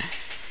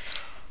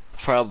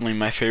 Probably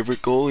my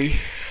favorite goalie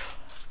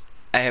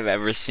I have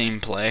ever seen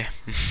play.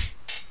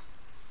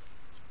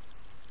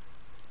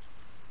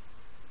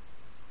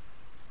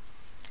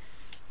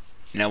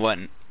 You know what?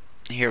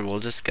 Here, we'll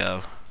just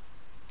go.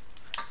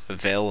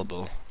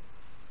 Available.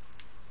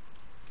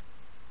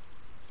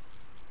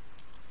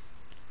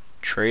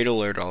 Trade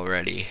alert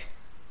already.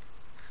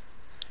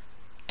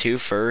 2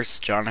 firsts,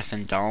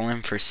 Jonathan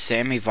Dahlin for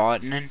Sammy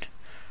Vatanen,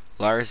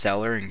 Lars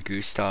Eller, and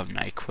Gustav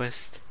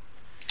Nyquist.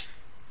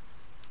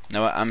 You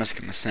know what? I'm just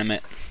gonna sim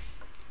it.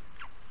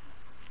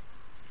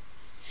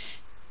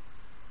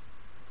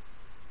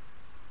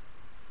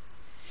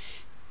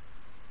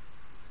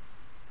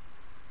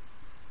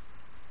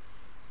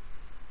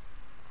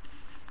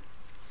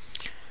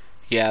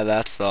 Yeah,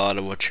 that's the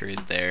Ottawa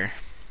trade there.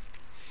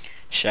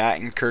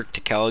 Shattenkirk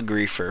to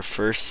Calgary for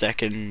first,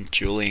 second,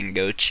 Julian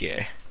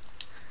Gauthier.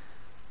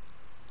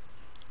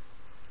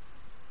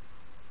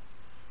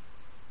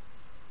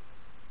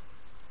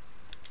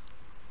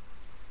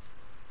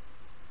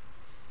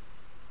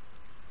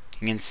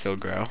 He can still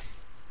grow.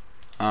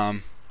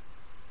 You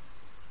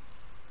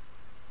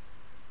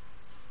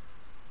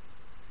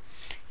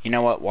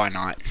know what? Why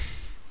not?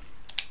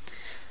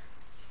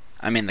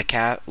 I mean, the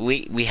cap.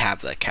 We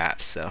have the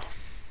cap, so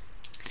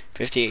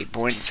 58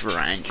 points for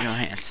Ryan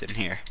Johansson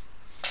here.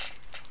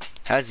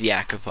 How's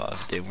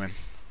Yakupov doing?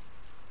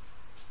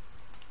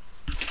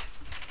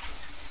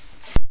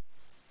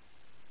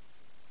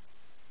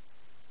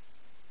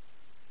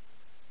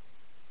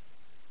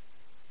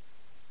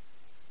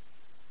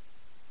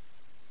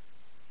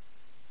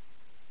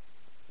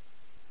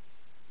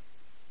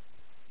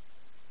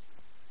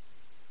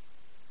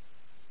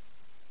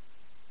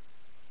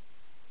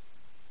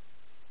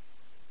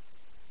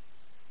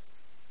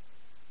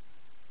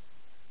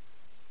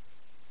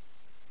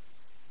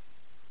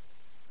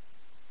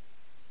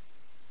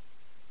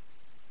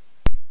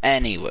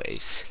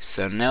 Anyways,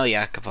 so Nail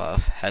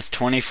Yakupov has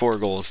 24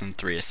 goals and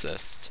 3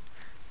 assists.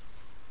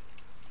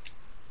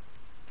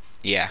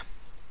 Yeah.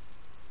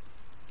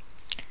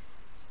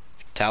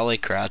 Vitaly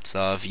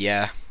Kravtsov,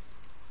 yeah.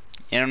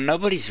 You know,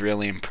 nobody's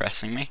really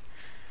impressing me.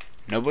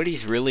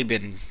 Nobody's really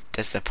been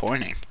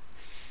disappointing.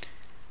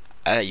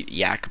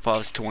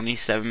 Yakupov's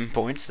 27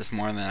 points is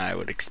more than I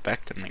would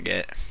expect him to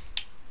get.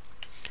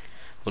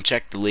 We'll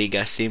check the league.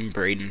 I seen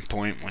Braden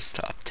Point was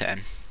top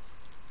 10.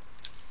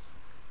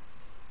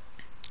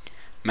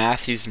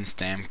 Matthews and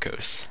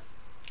Stamkos.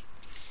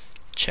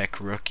 Check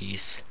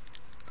rookies.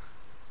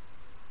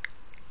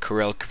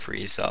 Kirill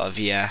Kaprizov,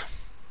 yeah.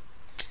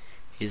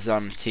 He's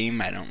on a team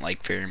I don't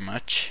like very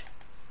much.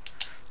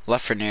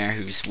 Lafreniere,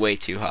 who's way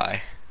too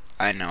high.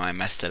 I know, I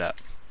messed it up.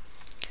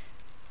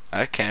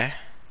 Okay.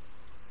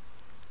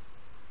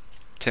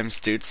 Tim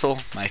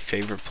Stützle, my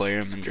favorite player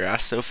in the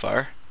draft so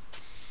far.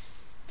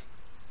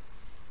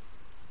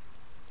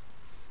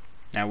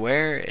 Now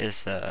where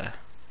is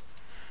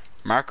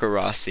Marco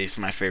Rossi is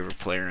my favorite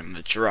player in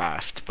the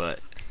draft,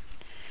 but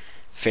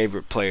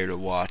favorite player to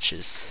watch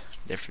is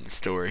a different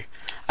story.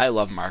 I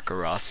love Marco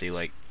Rossi,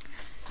 like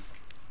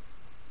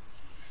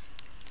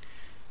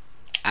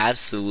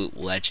absolute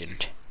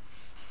legend.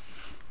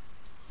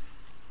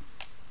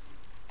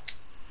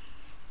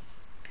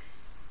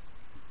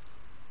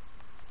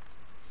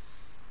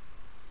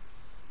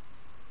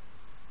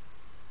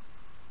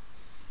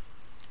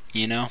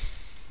 You know?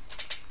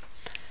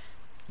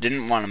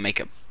 Didn't want to make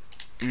a...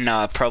 No,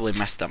 I probably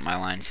messed up my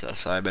lines though,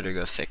 so I better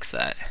go fix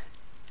that.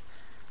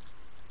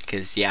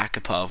 Because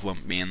Yakupov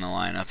won't be in the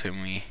lineup,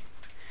 and we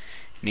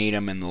need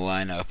him in the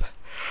lineup.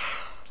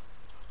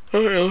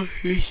 Oh,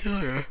 he's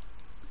there.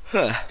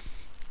 Huh.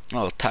 A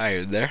little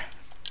tired there.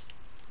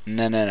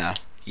 No.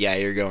 Yeah,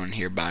 you're going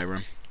here,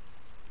 Byram.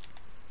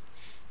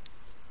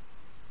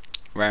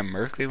 Ryan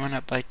Merkley went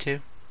up by 2.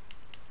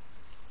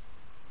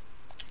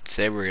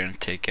 Say we're going to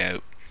take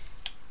out.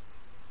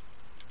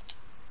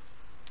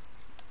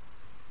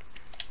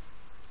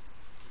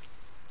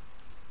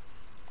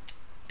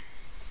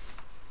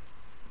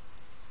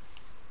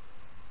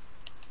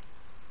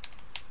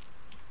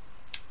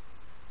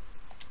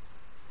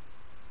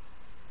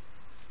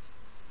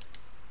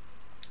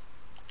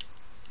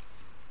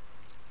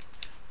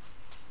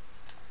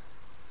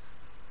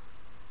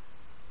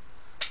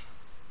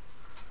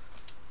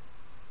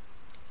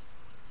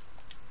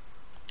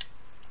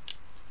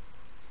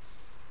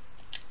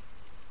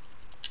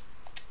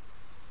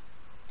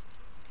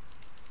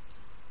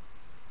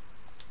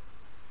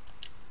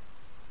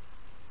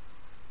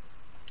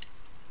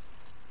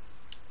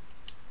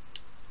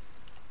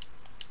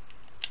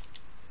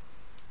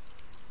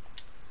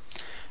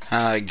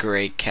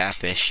 Great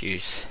cap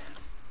issues.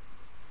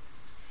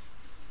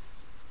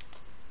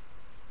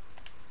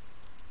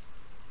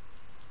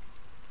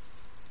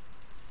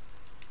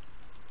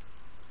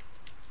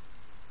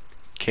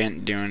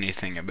 Can't do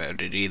anything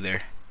about it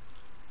either.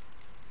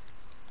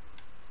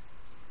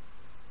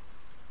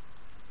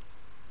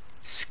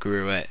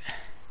 Screw it.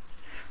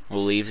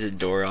 We'll leave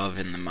Zadorov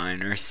in the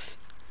minors.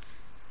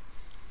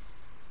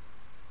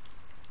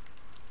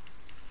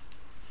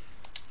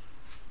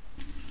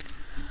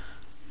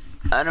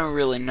 I don't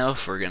really know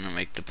if we're gonna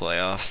make the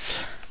playoffs.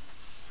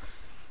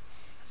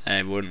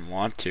 I wouldn't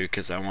want to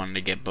because I wanted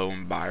to get Bo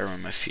and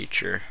Byram a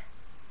future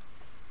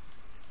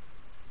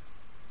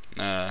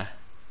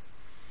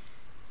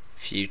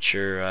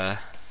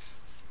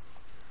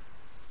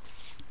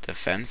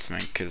defenseman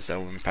because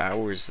Owen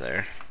Power's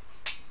there.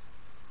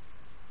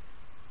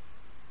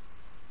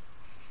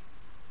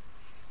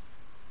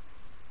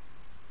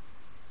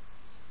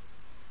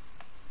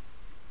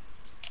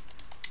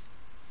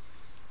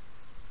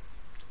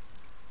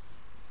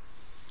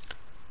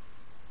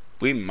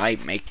 We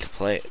might make the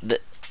play.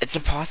 It's a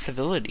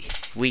possibility.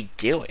 We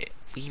do it.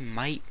 We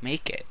might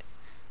make it.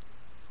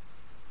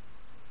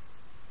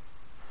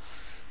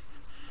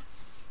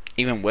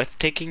 Even with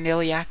taking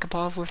Nail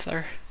Yakupov with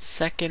our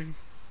second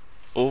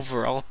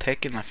overall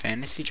pick in the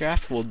fantasy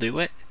draft, we'll do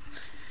it.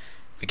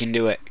 We can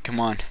do it. Come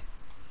on.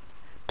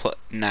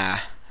 Nah.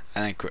 I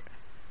think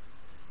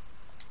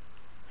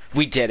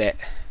we did it.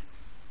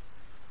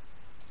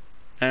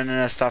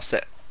 No. Stop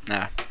it.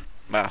 Nah.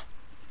 Wow.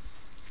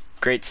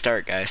 Great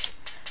start, guys.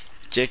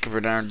 Jacob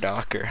Bernard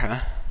Docker,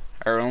 huh?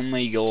 Our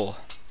only goal.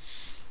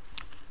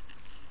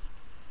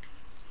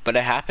 But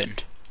it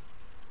happened.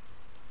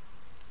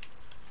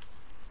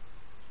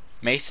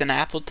 Mason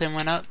Appleton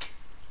went up.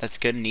 That's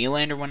good.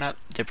 Nylander went up.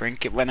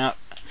 DeBrincat went up.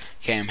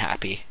 Okay, I'm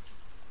happy.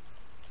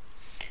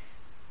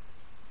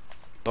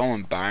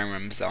 Bowen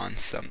Byram's on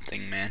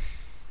something, man.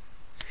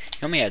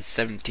 He only had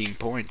 17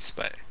 points,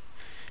 but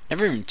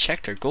never even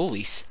checked our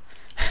goalies.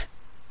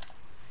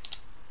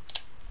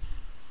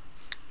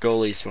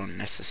 Goalies won't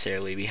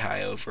necessarily be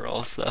high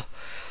overall, so.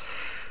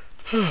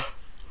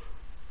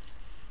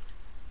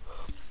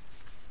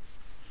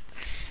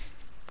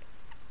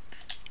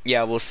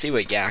 Yeah, we'll see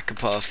what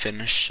Yakupov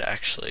finished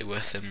actually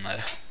with in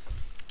the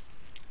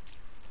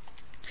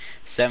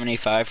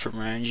 75 from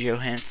Ryan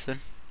Johansson.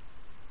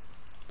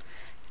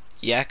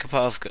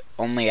 Yakupov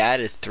only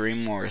added 3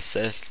 more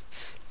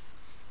assists.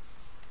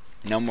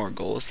 No more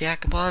goals,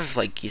 Yakupov?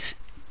 Like, he's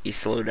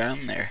slowed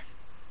down there.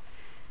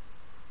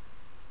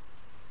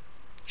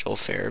 Joel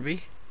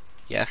Farabee?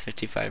 Yeah,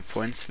 55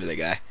 points for the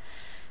guy.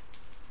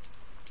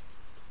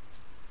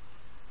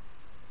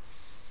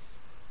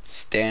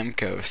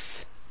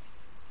 Stamkos.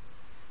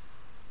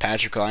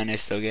 Patrick Line, I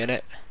still get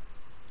it?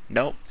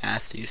 Nope,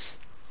 Matthews.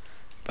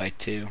 By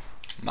 2.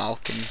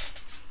 Malkin.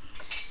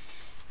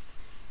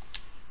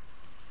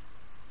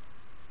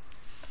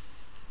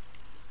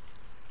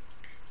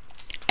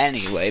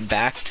 Anyway,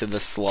 back to the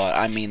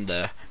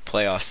the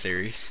playoff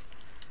series.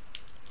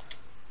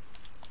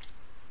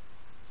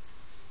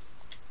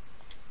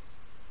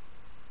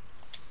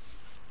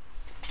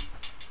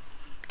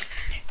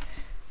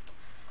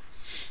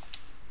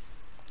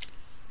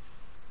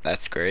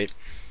 That's great.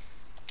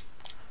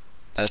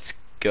 That's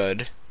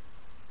good.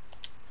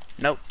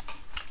 Nope.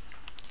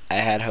 I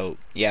had hope.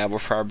 Yeah, we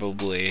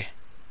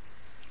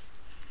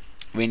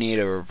need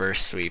a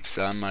reverse sweep,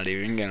 so I'm not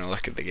even gonna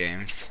look at the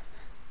games.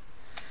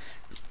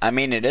 I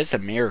mean, it is a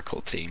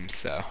miracle team,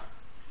 so.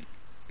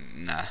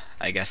 Nah,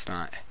 I guess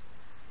not.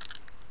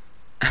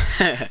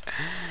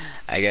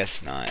 I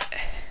guess not.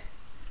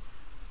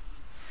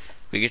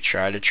 We could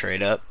try to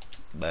trade up,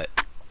 but.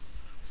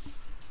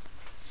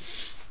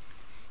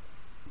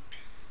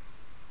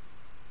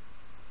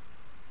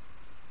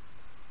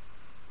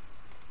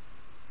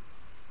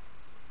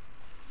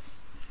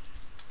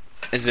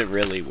 Is it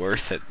really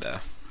worth it though?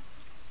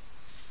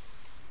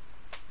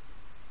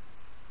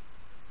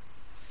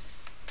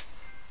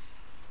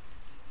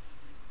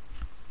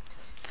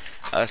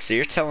 So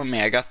you're telling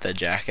me I got the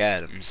Jack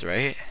Adams,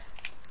 right?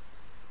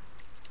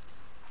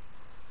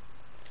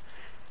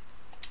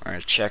 We're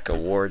gonna check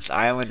awards.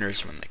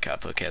 Islanders win the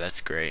cup. Okay,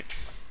 that's great.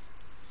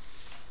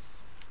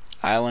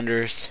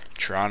 Islanders.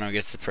 Toronto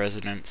gets the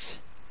Presidents.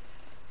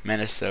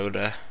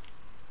 Minnesota.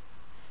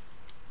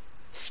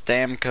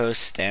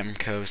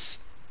 Stamkos.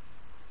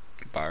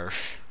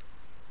 Barf.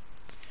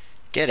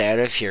 Get out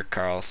of here,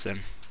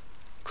 Carlson.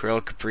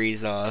 Kirill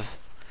Kaprizov.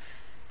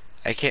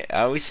 I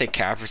always say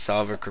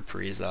Kaprizov or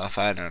Kaprizov.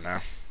 I don't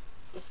know.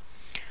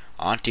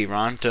 Auntie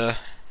Ranta.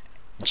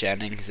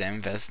 Jennings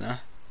and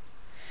Vesna.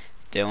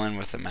 Dylan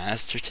with the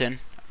Masterton.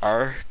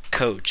 Our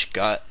coach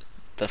got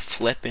the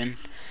flippin'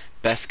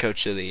 best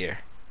coach of the year.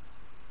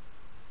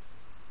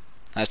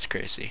 That's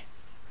crazy.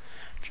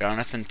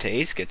 Jonathan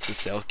Toews gets a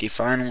Selkie.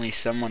 Finally,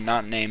 someone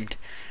not named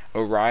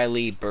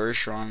O'Reilly,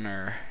 Bergeron,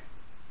 or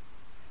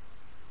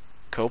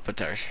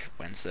Kopitar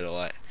wins it a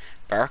lot.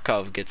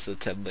 Barkov gets the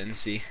Ted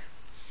Lindsay.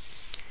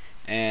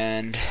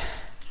 And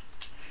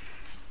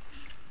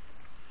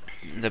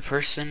the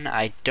person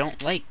I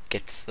don't like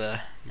gets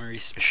the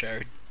Maurice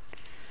Richard.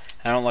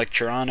 I don't like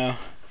Toronto.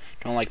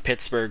 Don't like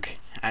Pittsburgh.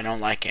 I don't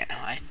like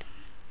Anaheim.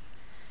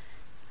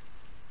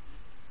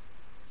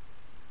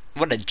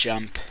 What a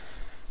jump.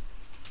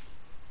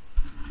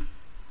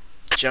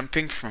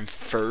 Jumping from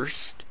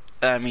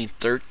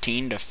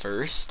 13 to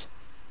first.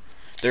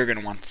 They're going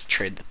to want to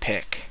trade the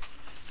pick.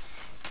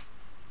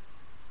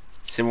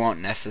 So it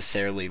won't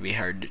necessarily be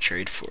hard to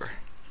trade for.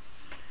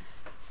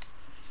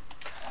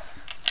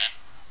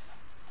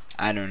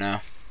 I don't know.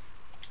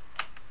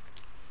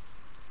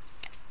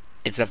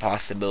 It's a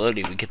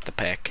possibility we get the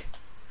pick.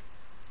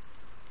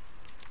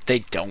 They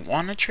don't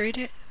want to trade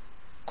it?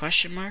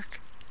 Question mark?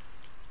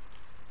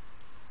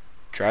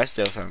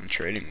 Drysdale's on the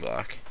trading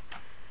block.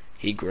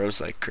 He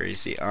grows like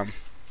crazy.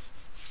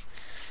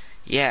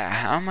 Yeah,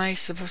 how am I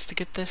supposed to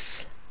get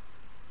this?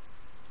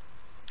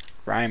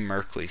 Ryan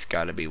Merkley's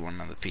got to be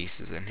one of the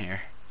pieces in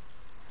here.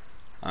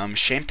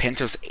 Shane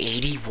Pinto's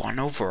 81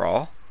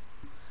 overall.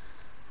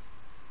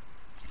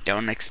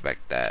 Don't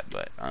expect that,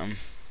 but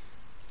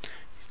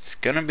it's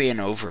gonna be an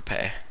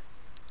overpay.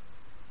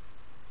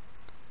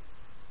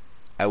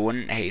 I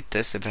wouldn't hate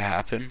this if it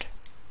happened.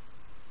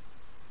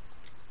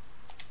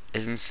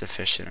 Isn't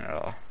sufficient at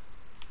all.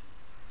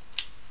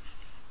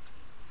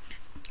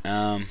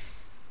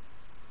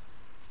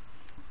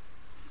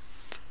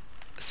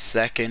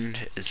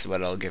 Second is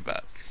what I'll give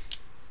up.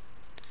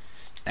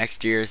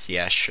 Next year's,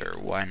 yeah, sure,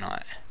 why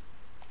not?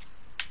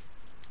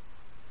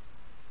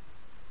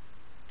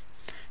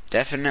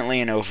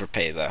 Definitely an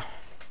overpay though.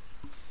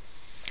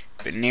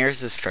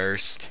 Beniers is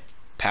first,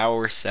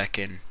 Power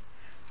second,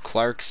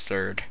 Clark's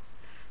third,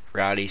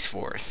 Rowdy's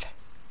fourth.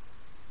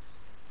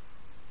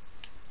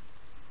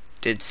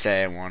 Did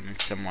say I wanted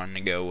someone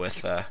to go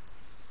with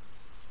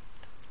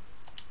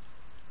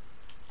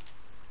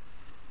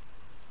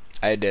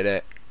I did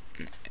it.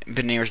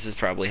 Beniers is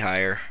probably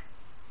higher.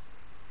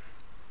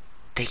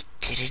 They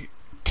didn't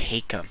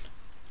take him.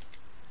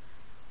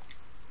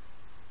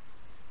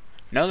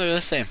 No, they're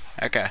the same.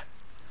 Okay.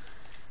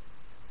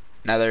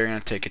 Now they're gonna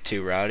take it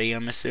to Rowdy,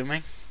 I'm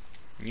assuming.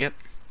 Yep.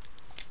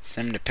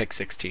 Send him to pick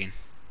 16.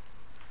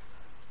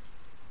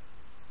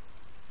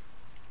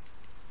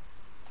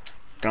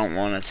 Don't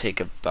want to take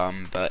a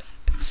bum, but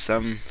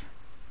Simone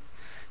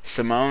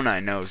I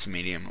know is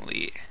medium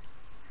elite.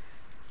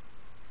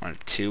 Want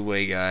a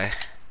two-way guy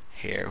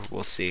here.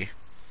 We'll see.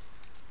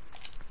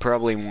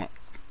 Probably want.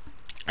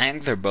 I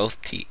think they're both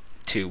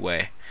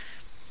two-way,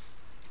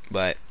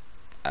 but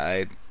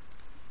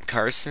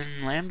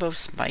Carson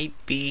Lambos might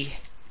be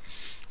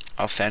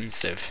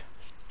offensive.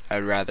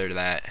 I'd rather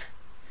that.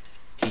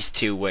 He's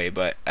two-way,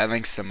 but I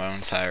think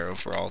Simone's higher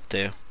overall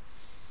too.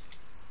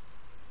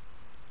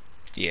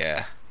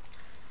 Yeah.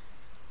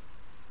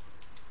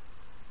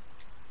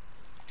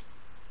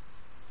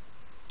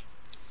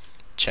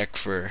 Check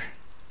for.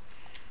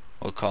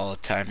 We'll call a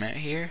timeout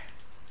here.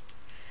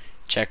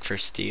 Check for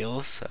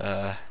steals.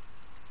 Low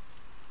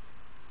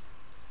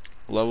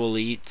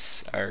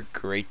elites are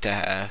great to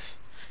have.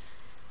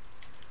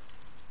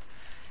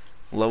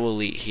 Low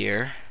elite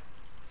here.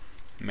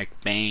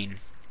 McBain.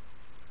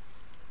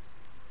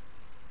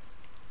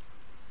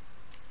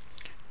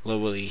 Low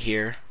elite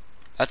here.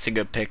 That's a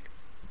good pick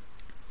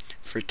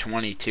for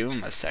 22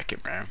 in the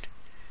second round.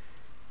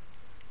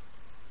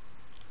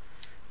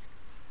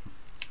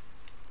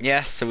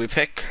 Yeah, so we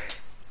pick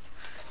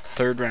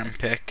third round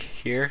pick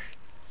here.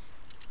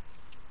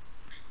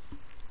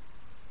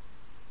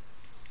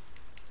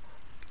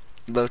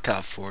 Low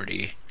top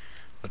 40.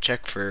 We'll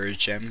check for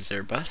gems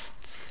or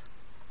busts.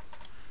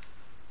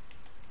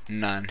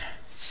 None.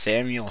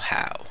 Samuel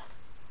Howe.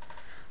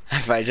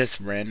 If I just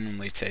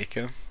randomly take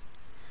him,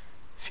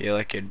 feel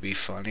like it'd be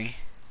funny.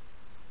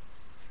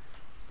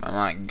 I'm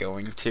not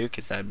going to,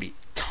 because that'd be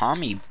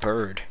Tommy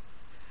Bird.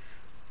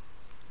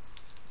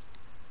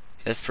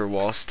 As for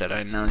Wallstead,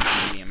 I know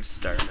he's medium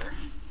starter.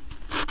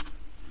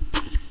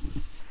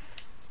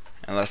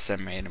 Unless I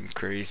made him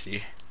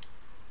crazy.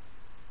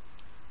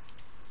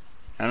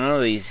 I don't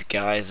know these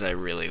guys I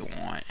really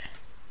want.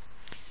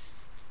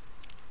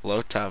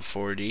 Low top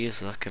 4D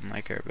is looking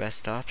like our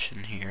best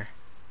option here.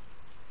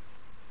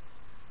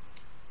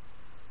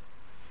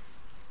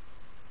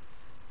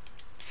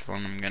 That's what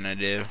I'm gonna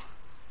do.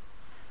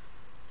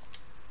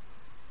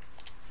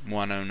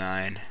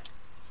 109.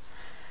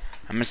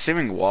 I'm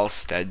assuming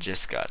Wallstead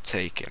just got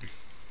taken.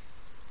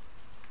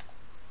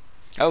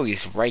 Oh,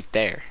 he's right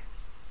there.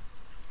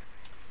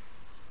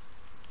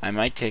 I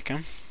might take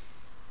him.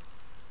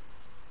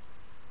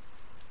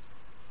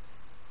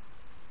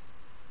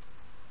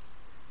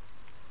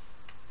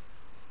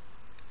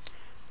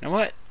 You know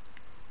what?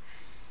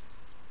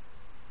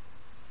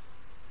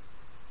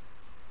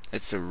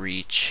 It's a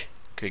reach.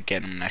 Could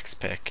get him next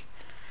pick.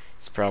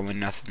 It's probably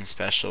nothing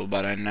special,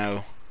 but I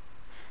know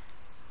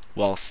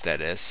Wallstead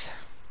is.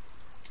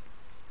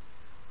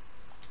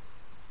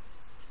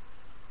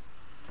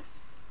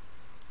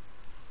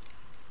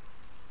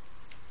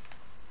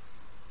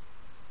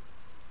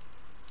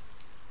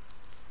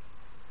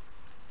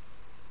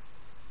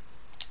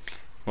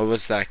 What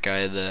was that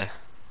guy?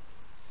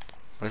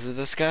 Was it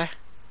this guy?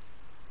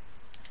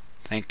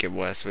 I think it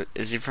was.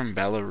 Is he from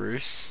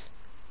Belarus?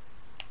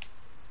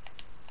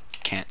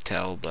 Can't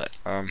tell, but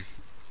I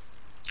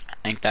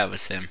think that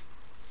was him.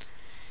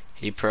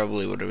 He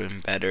probably would have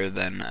been better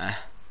than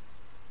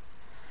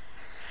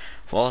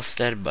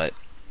Wallstead, but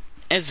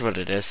is what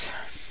it is.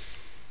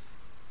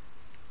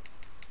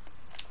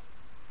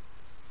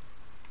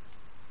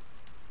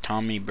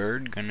 Tommy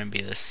Bird gonna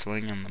be the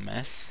swing and the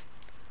miss.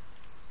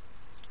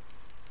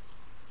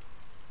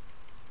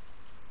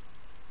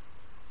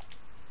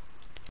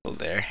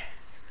 There,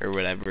 or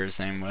whatever his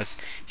name was.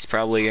 He's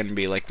probably gonna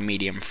be like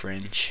medium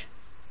fringe.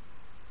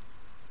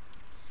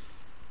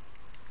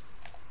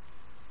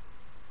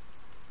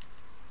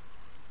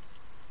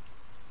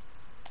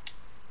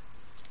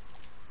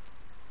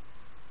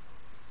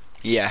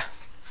 Yeah,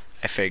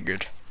 I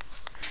figured.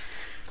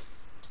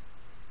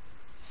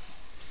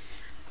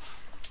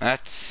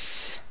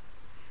 That's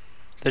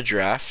the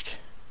draft.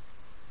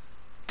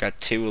 Got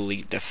 2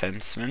 elite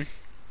defensemen.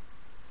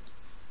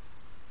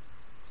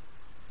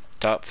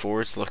 Top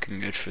 4 is looking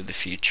good for the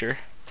future.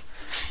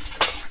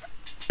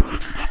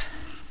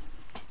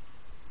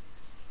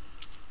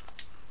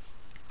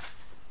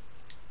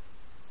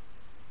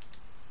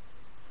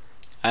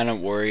 I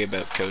don't worry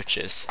about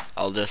coaches.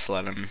 I'll just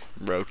let them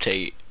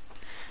rotate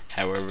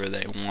however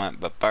they want.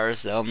 But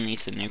Barzell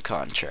needs a new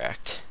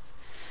contract.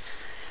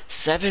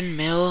 7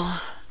 mil.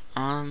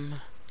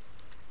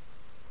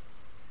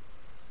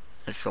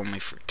 It's only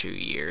for 2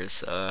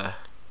 years. Know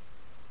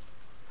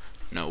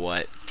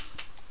what?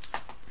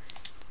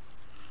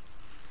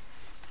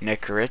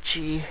 Nick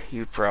Ritchie,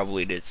 you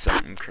probably did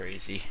something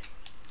crazy.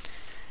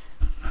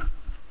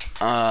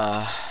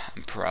 I'm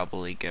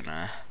probably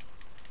gonna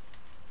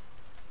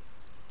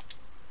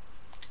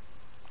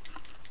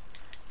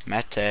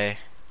Mete.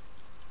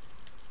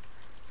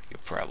 You'll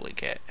probably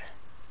get.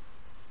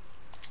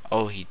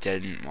 Oh, he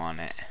didn't want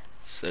it,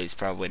 so he's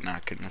probably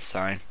not gonna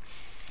sign.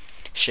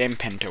 Shane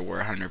Pinto,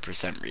 we're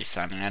 100%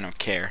 re-signing. I don't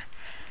care.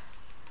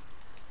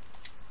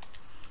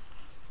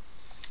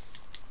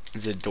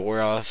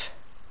 Zadorov.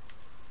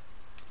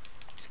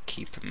 Just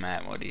keep him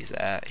at what he's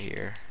at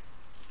here.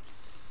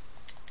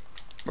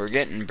 We're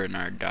getting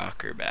Bernard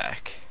Docker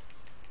back.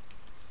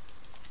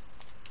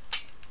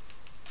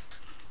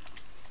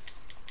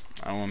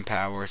 Owen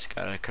Powers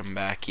gotta come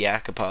back.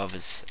 Yakupov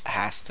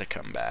has to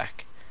come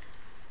back.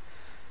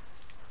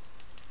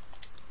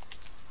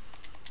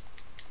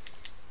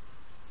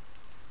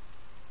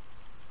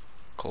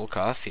 Cole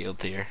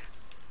Caulfield here.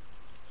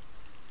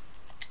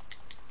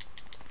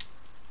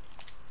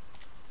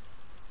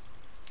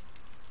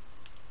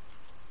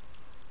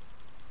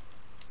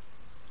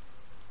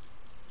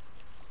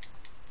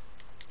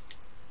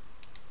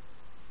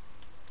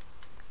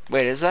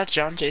 Wait, is that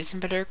John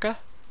Jason Paterka?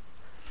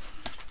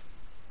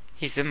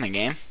 He's in the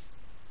game.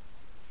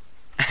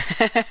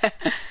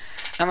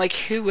 I'm like,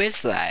 who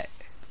is that?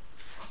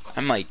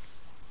 I'm like,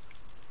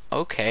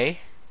 okay.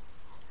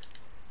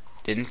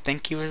 Didn't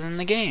think he was in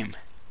the game.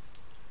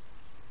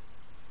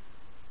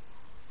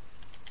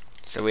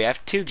 So we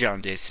have 2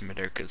 John Jason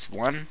Paterkas.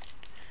 One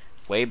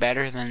way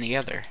better than the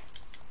other.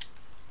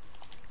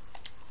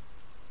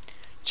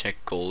 Check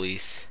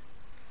goalies.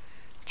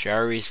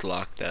 Jari's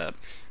locked up.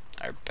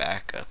 Our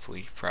backup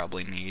we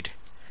probably need.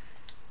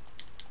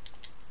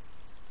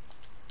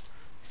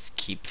 Let's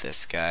keep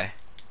this guy.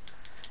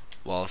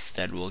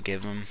 Wallstead will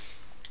give him.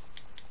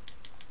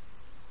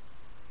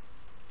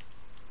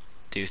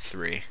 Do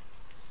 3.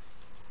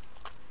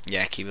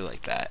 Yeah, keep it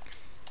like that.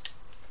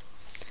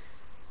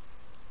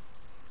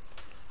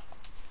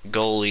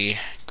 Goalie.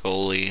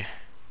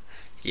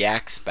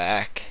 Yak's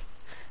back.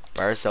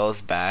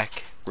 Barzell's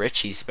back.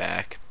 Richie's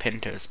back.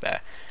 Pinto's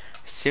back.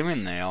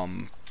 Assuming they all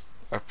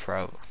are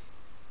pro.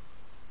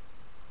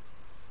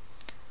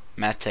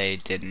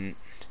 Mate didn't.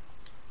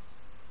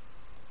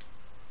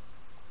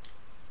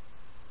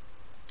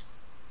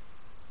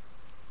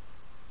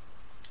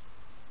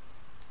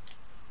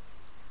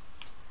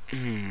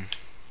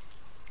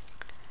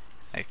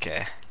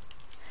 Okay.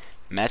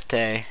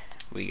 Mete,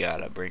 we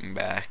gotta bring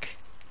back.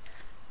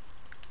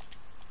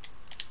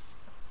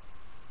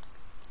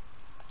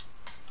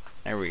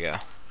 There we go.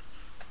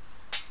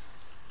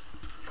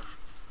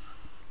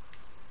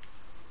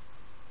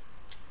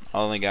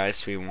 All the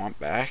guys we want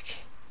back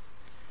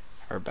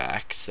are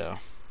back, so.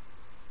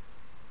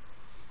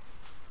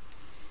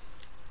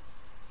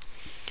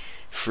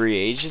 Free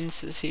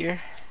agents is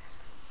here.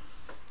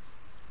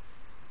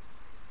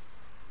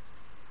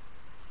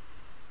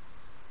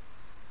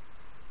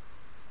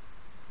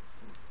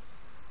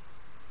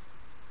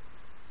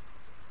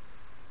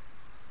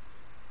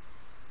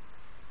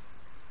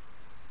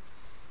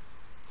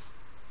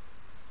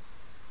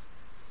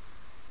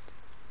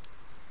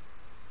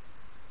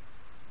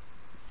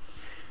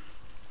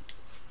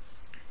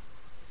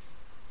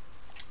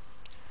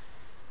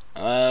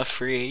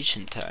 Free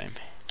agent time.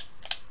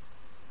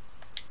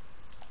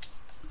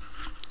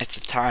 It's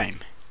a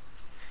time.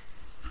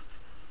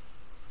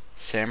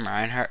 Sam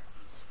Reinhart.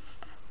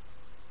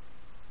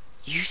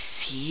 You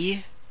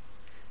see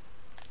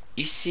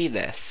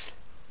this.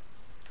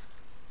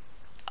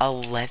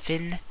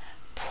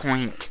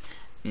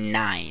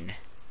 $11.9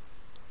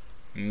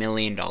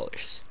 million.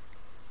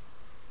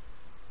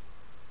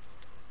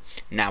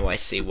 Now I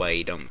see why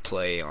you don't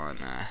play on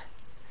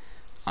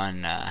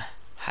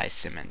high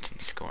cement and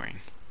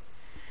scoring.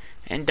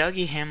 And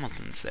Dougie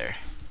Hamilton's there.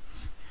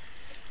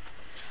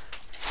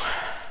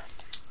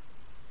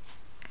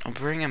 I'll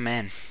bring him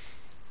in.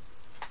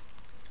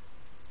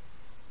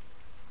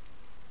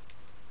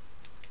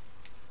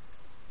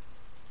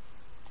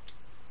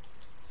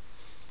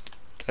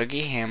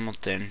 Dougie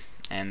Hamilton,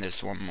 and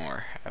there's one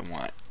more I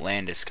want.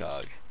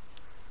 Landeskog.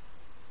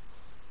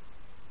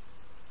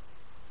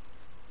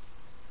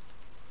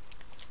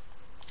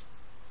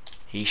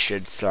 He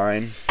should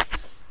sign.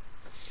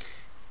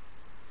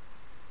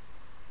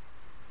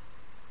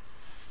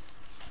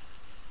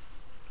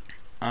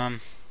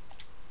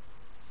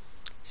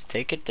 Just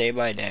take it day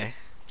by day.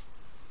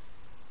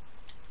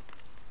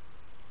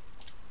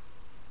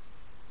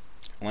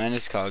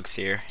 Landeskog's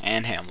here,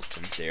 and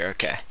Hamilton's here.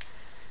 Okay.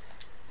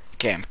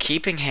 Okay, I'm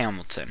keeping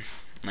Hamilton.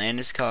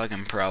 Landeskog,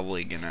 I'm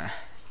probably gonna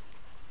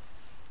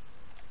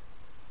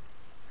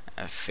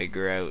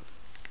figure out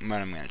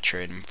what I'm gonna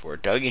trade him for.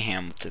 Dougie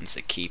Hamilton's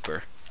a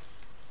keeper.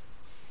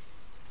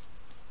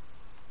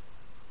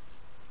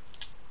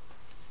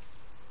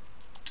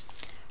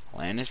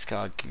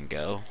 Landeskog can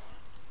go.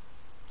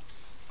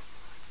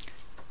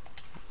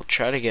 We'll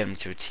try to get him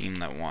to a team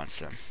that wants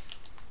him.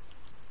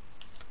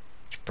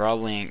 Which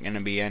probably ain't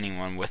gonna be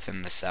anyone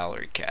within the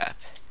salary cap.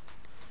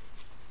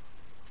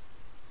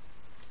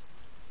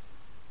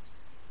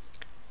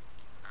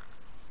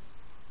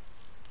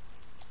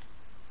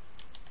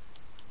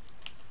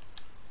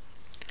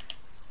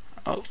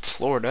 Oh,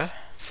 Florida.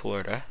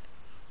 Florida.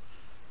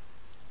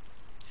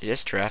 They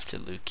just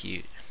drafted Luke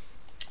Hughes.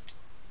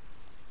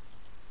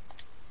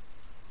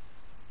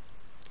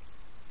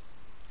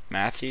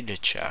 Matthew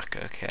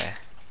Tkachuk, okay.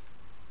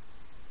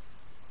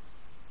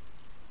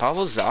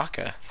 Pavel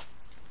Zacha.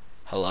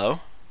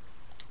 Hello?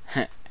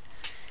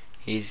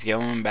 He's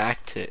going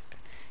back to...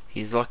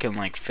 He's looking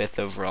like 5th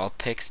overall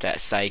picks. That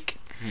psych.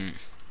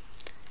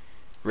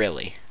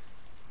 Really?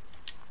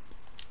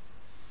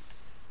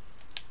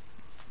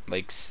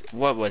 Like,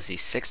 what was he?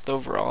 6th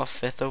overall?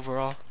 5th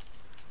overall?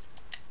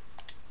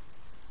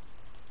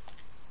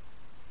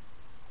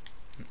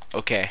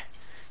 Okay.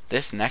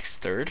 This next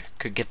third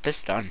could get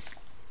this done.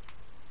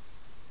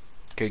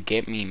 Could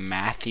get me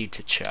Matthew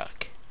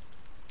Tkachuk.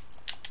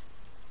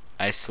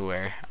 I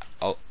swear.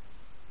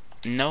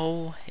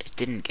 No, it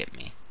didn't get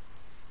me.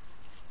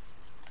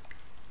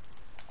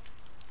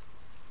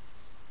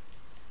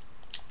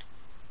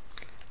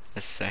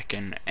 A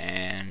second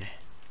and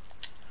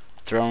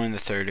throw in the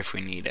third if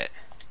we need it.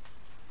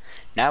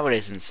 Now it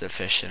isn't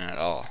sufficient at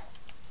all.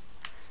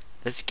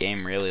 This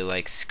game really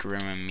likes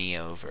screwing me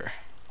over.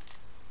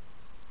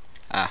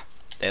 Ah,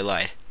 they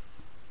lied.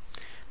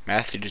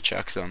 Matthew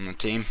Tkachuk's on the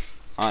team.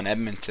 On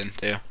Edmonton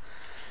too.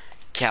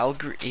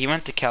 Calgary, he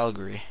went to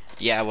Calgary.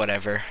 Yeah,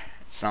 whatever.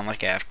 It's not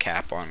like I have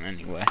cap on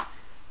anyway.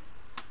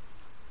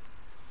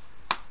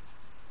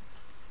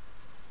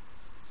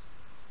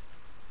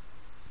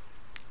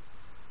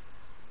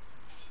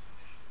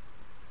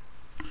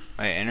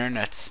 My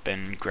internet's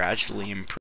been gradually improving.